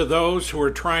to those who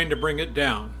are trying to bring it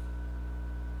down,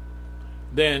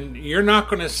 then you're not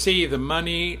going to see the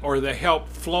money or the help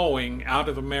flowing out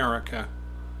of America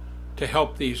to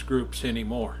help these groups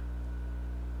anymore.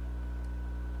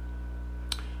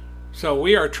 So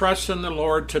we are trusting the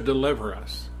Lord to deliver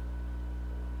us,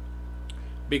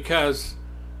 because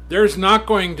there's not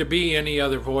going to be any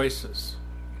other voices.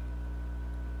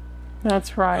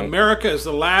 That's right. America is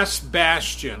the last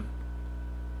bastion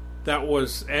that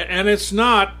was, and it's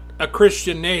not a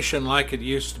Christian nation like it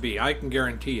used to be. I can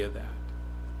guarantee you that.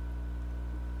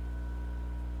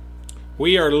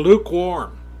 We are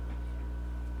lukewarm.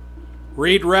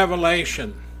 Read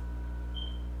Revelation.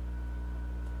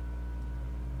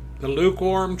 The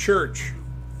lukewarm church.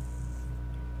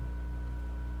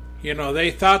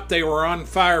 They thought they were on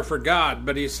fire for God,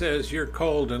 but he says, you're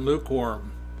cold and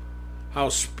lukewarm.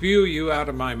 I'll spew you out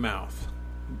of my mouth.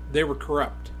 They were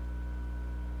corrupt.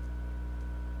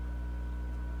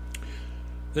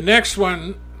 The next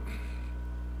one,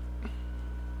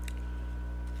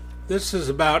 this is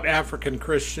about African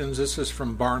Christians. This is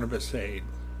from Barnabas Aid.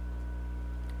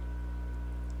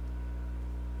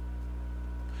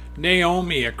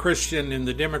 Naomi, a Christian in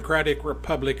the Democratic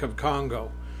Republic of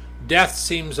Congo. Death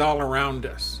seems all around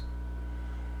us.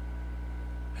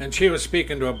 And she was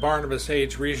speaking to a Barnabas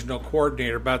Aid regional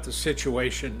coordinator about the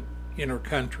situation in her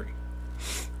country.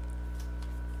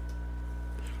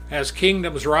 As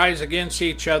kingdoms rise against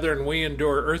each other and we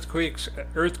endure earthquakes,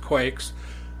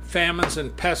 famines,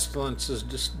 and pestilences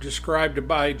described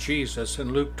by Jesus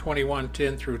in Luke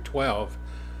 21:10 through 12,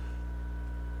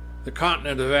 the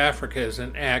continent of Africa is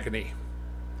in agony.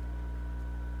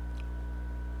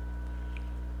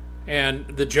 And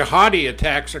the jihadi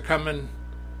attacks are coming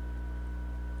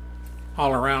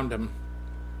all around them,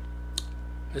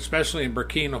 especially in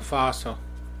Burkina Faso.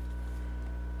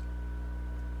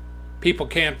 People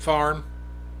can't farm.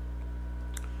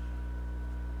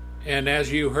 And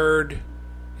as you heard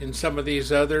in some of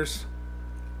these others,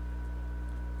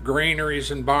 granaries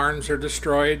and barns are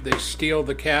destroyed. They steal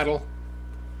the cattle.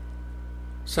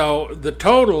 So the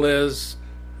total is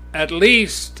at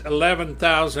least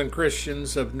 11,000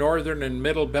 Christians of northern and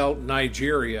middle belt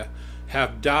Nigeria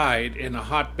have died in a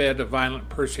hotbed of violent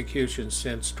persecution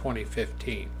since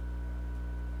 2015.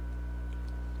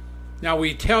 Now,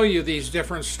 we tell you these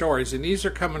different stories, and these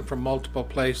are coming from multiple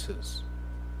places.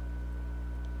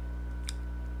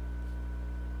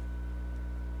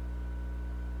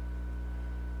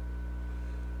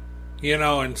 You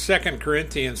know, in 2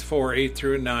 Corinthians 4, 8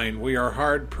 through 9, we are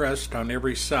hard pressed on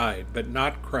every side, but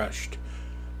not crushed,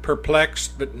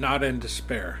 perplexed, but not in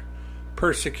despair,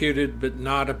 persecuted, but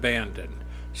not abandoned,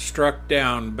 struck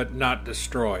down, but not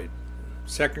destroyed.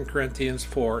 2 Corinthians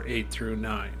 4, 8 through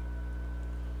 9.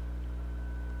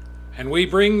 And we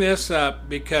bring this up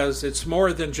because it's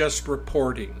more than just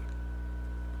reporting.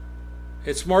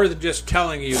 It's more than just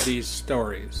telling you these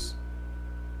stories.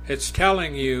 It's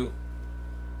telling you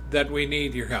that we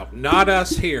need your help. Not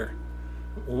us here.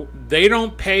 They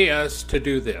don't pay us to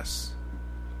do this.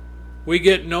 We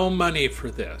get no money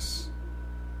for this.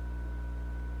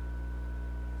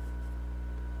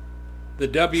 The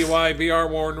WIBR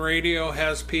Warn Radio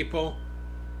has people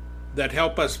that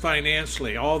help us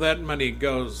financially. All that money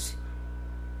goes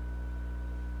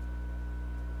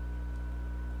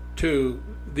to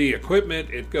the equipment.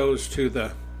 It goes to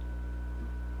the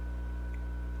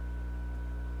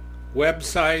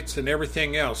websites and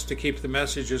everything else to keep the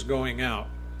messages going out.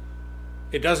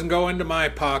 It doesn't go into my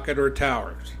pocket or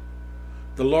Towers.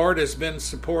 The Lord has been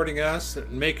supporting us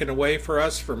and making a way for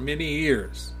us for many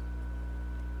years.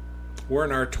 We're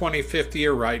in our 25th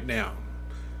year right now.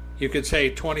 You could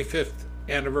say 25th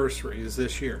anniversary is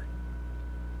this year.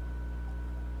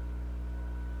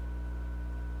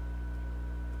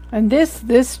 And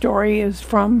this story is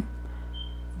from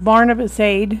Barnabas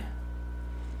Aid.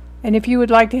 And if you would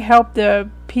like to help the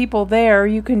people there,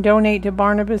 you can donate to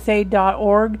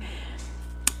barnabasaid.org.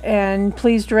 And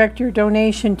please direct your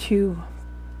donation to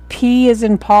P as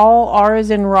in Paul, R as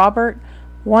in Robert,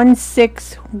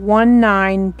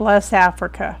 1619 Bless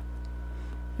Africa.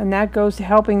 And that goes to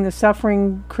helping the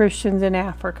suffering Christians in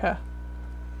Africa.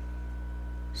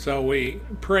 So we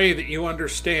pray that you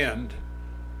understand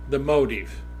the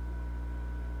motive.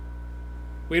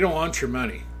 We don't want your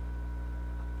money.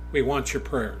 We want your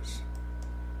prayers.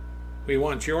 We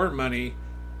want your money,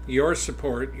 your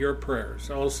support, your prayers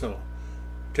also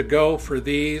to go for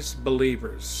these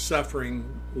believers suffering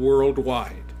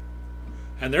worldwide.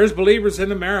 And there's believers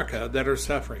in America that are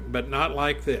suffering, but not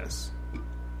like this.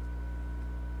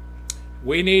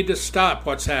 We need to stop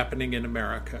what's happening in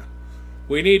America.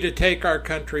 We need to take our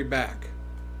country back.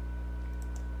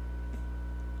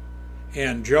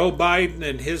 And Joe Biden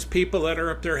and his people that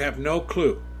are up there have no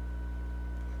clue.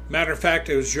 Matter of fact,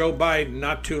 it was Joe Biden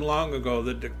not too long ago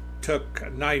that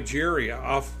took Nigeria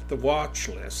off the watch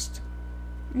list.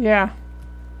 Yeah.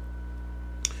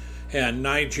 And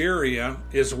Nigeria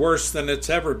is worse than it's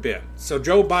ever been. So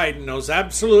Joe Biden knows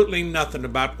absolutely nothing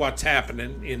about what's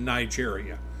happening in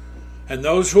Nigeria. And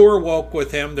those who are woke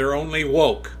with him, they're only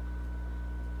woke.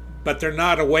 But they're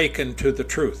not awakened to the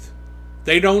truth.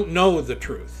 They don't know the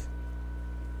truth.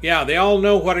 Yeah, they all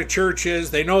know what a church is.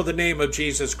 They know the name of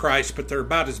Jesus Christ, but they're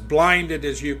about as blinded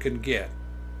as you can get.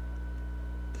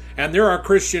 And there are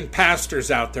Christian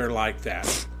pastors out there like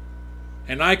that.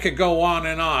 And I could go on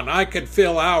and on. I could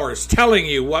fill hours telling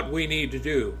you what we need to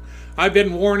do. I've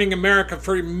been warning America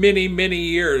for many, many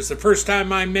years. The first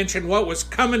time I mentioned what was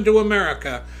coming to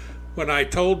America when I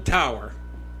told Tower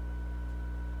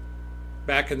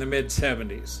back in the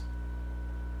mid-70s.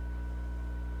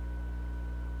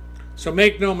 So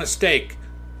make no mistake,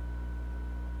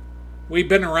 we've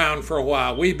been around for a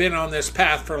while. We've been on this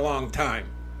path for a long time.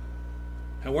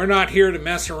 And we're not here to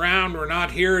mess around. We're not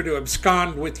here to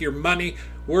abscond with your money.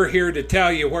 We're here to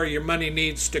tell you where your money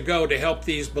needs to go to help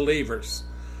these believers.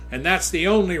 And that's the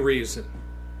only reason.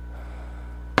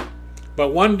 But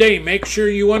one day, make sure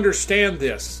you understand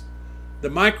this.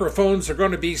 The microphones are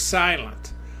going to be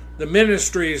silent. The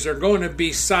ministries are going to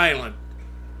be silent.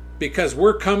 Because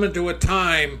we're coming to a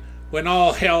time when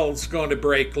all hell's going to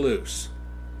break loose.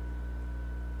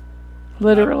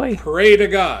 Literally. Pray to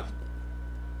God.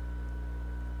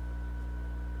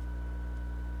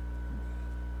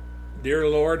 Dear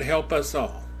Lord, help us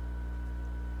all.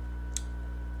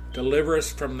 Deliver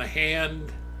us from the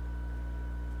hand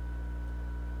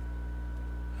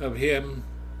of him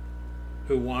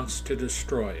who wants to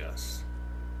destroy us.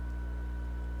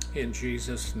 In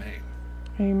Jesus' name.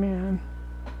 Amen.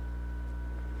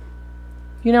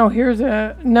 You know, here's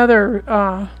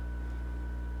another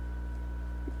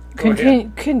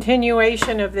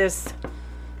continuation of this,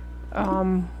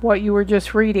 what you were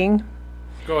just reading.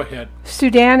 Go ahead.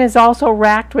 Sudan is also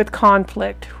racked with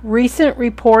conflict. Recent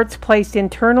reports placed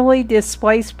internally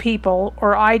displaced people,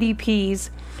 or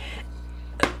IDPs,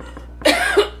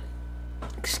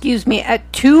 excuse me,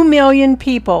 at 2 million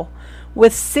people,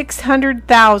 with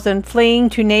 600,000 fleeing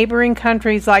to neighboring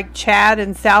countries like Chad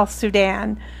and South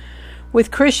Sudan.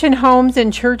 With Christian homes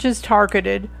and churches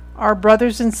targeted, our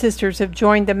brothers and sisters have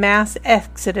joined the mass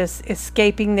exodus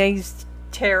escaping these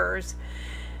terrors.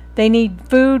 They need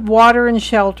food, water, and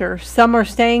shelter. Some are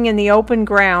staying in the open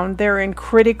ground. They're in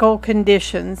critical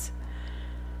conditions.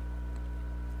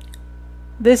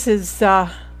 This is,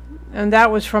 and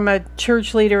that was from a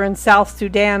church leader in South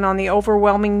Sudan on the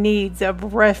overwhelming needs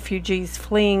of refugees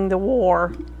fleeing the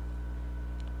war.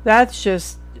 That's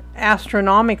just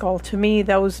astronomical to me,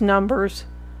 those numbers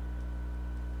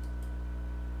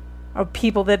of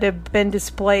people that have been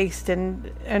displaced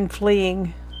and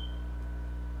fleeing.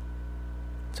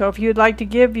 So if you'd like to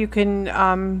give, you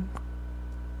can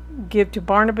give to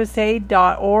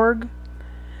barnabasaid.org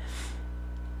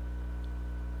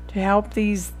to help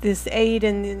this aid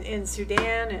in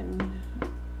Sudan and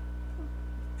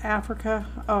Africa.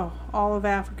 Oh, all of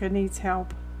Africa needs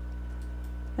help.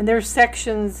 And there's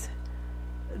sections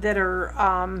that are,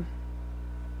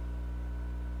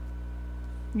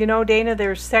 Dana,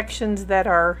 there's sections that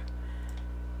are,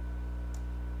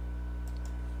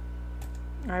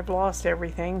 I've lost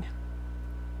everything.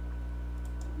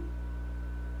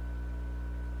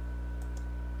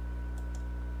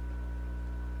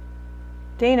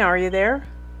 Dana, are you there?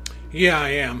 Yeah, I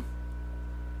am.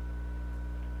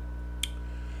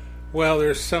 Well,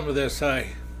 there's some of this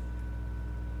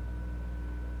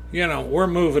we're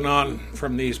moving on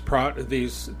from these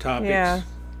topics. Yeah.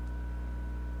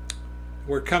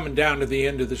 We're coming down to the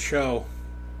end of the show.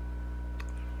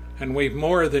 And we've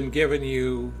more than given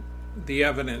you the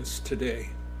evidence today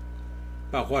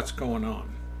about what's going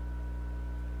on.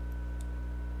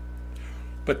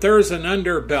 But there's an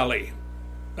underbelly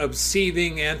of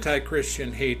seething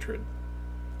anti-Christian hatred.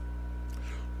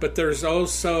 But there's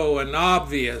also an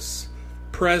obvious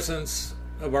presence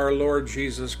of our Lord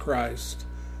Jesus Christ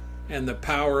and the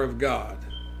power of God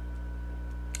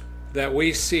that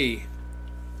we see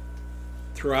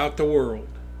throughout the world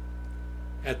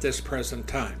at this present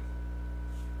time.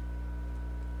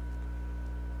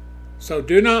 So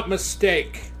do not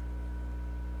mistake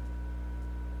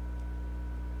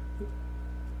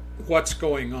what's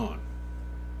going on.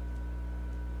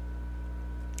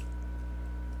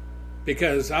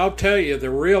 Because I'll tell you, the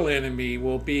real enemy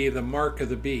will be the mark of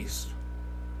the beast.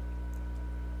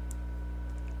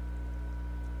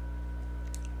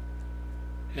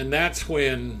 And that's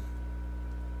when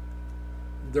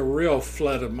the real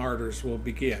flood of martyrs will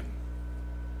begin.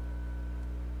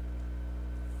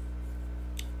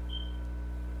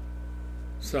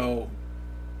 So,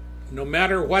 no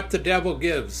matter what the devil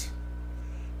gives,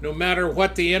 no matter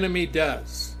what the enemy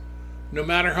does, no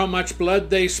matter how much blood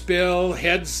they spill,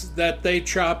 heads that they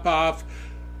chop off,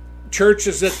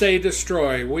 churches that they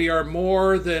destroy, we are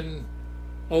more than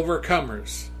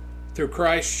overcomers through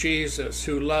Christ Jesus,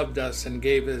 who loved us and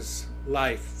gave his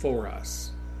life for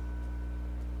us.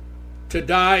 To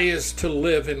die is to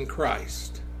live in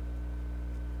Christ.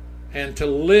 And to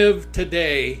live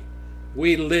today,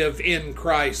 we live in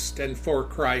Christ and for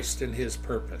Christ and his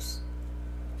purpose.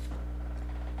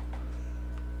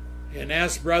 And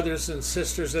as brothers and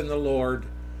sisters in the Lord,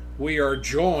 we are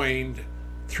joined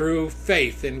through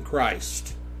faith in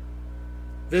Christ.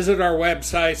 Visit our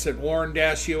websites at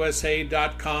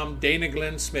warn-usa.com,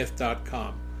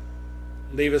 danaglennsmith.com.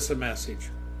 Leave us a message.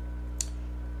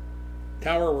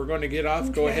 Tower, we're going to get off.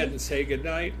 Okay. Go ahead and say good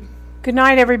night. Good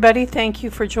night, everybody. Thank you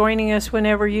for joining us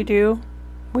whenever you do.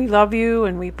 We love you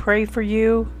and we pray for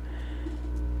you.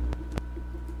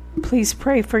 Please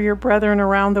pray for your brethren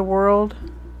around the world.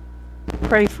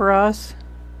 Pray for us.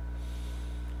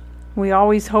 We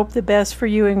always hope the best for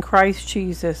you in Christ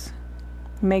Jesus.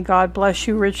 May God bless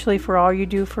you richly for all you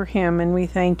do for him, and we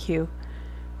thank you.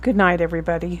 Good night,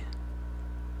 everybody.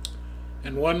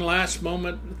 And one last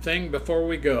thing before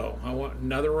we go. I want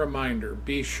another reminder.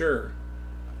 Be sure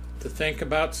to think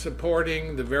about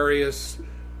supporting the various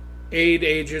aid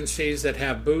agencies that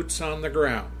have boots on the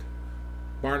ground.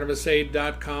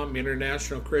 BarnabasAid.com,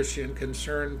 International Christian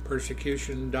Concern,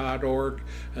 Persecution.org,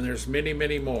 and there's many,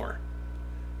 many more.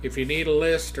 If you need a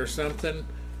list or something,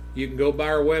 you can go by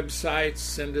our website,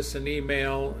 send us an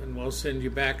email, and we'll send you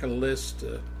back a list,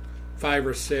 5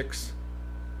 or 6,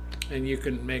 and you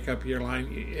can make up your line.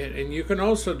 And you can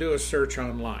also do a search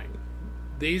online.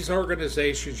 These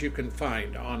organizations you can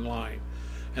find online,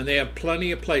 and they have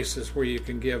plenty of places where you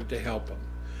can give to help them.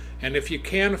 And if you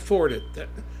can't afford it,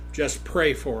 just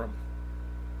pray for them.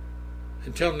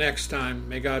 Until next time,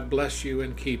 may God bless you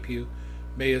and keep you.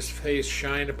 May his face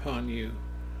shine upon you.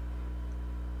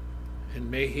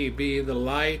 And may he be the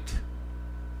light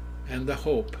and the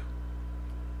hope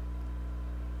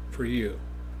for you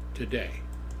today.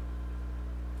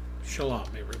 Shalom,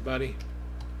 everybody.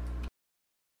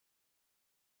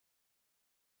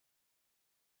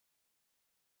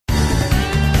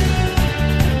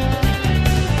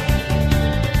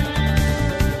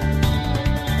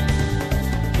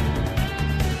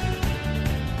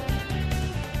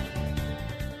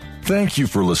 Thank you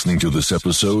for listening to this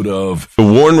episode of The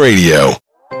Warn Radio.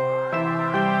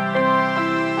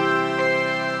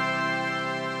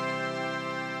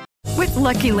 With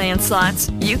Lucky Land Slots,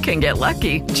 you can get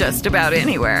lucky just about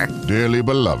anywhere. Dearly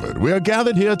beloved, we are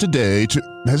gathered here today to...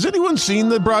 Has anyone seen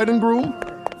the bride and groom?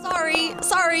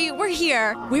 Sorry, we're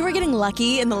here. We were getting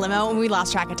lucky in the limo and we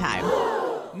lost track of time.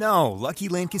 No, Lucky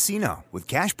Land Casino, with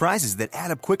cash prizes that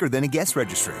add up quicker than a guest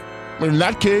registry. In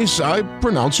that case, I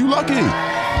pronounce you lucky.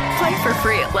 Play for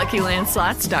free at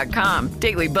LuckyLandSlots.com.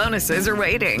 Daily bonuses are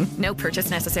waiting. No purchase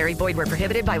necessary. Void where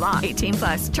prohibited by law.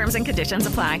 18+. Terms and conditions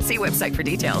apply. See website for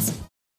details.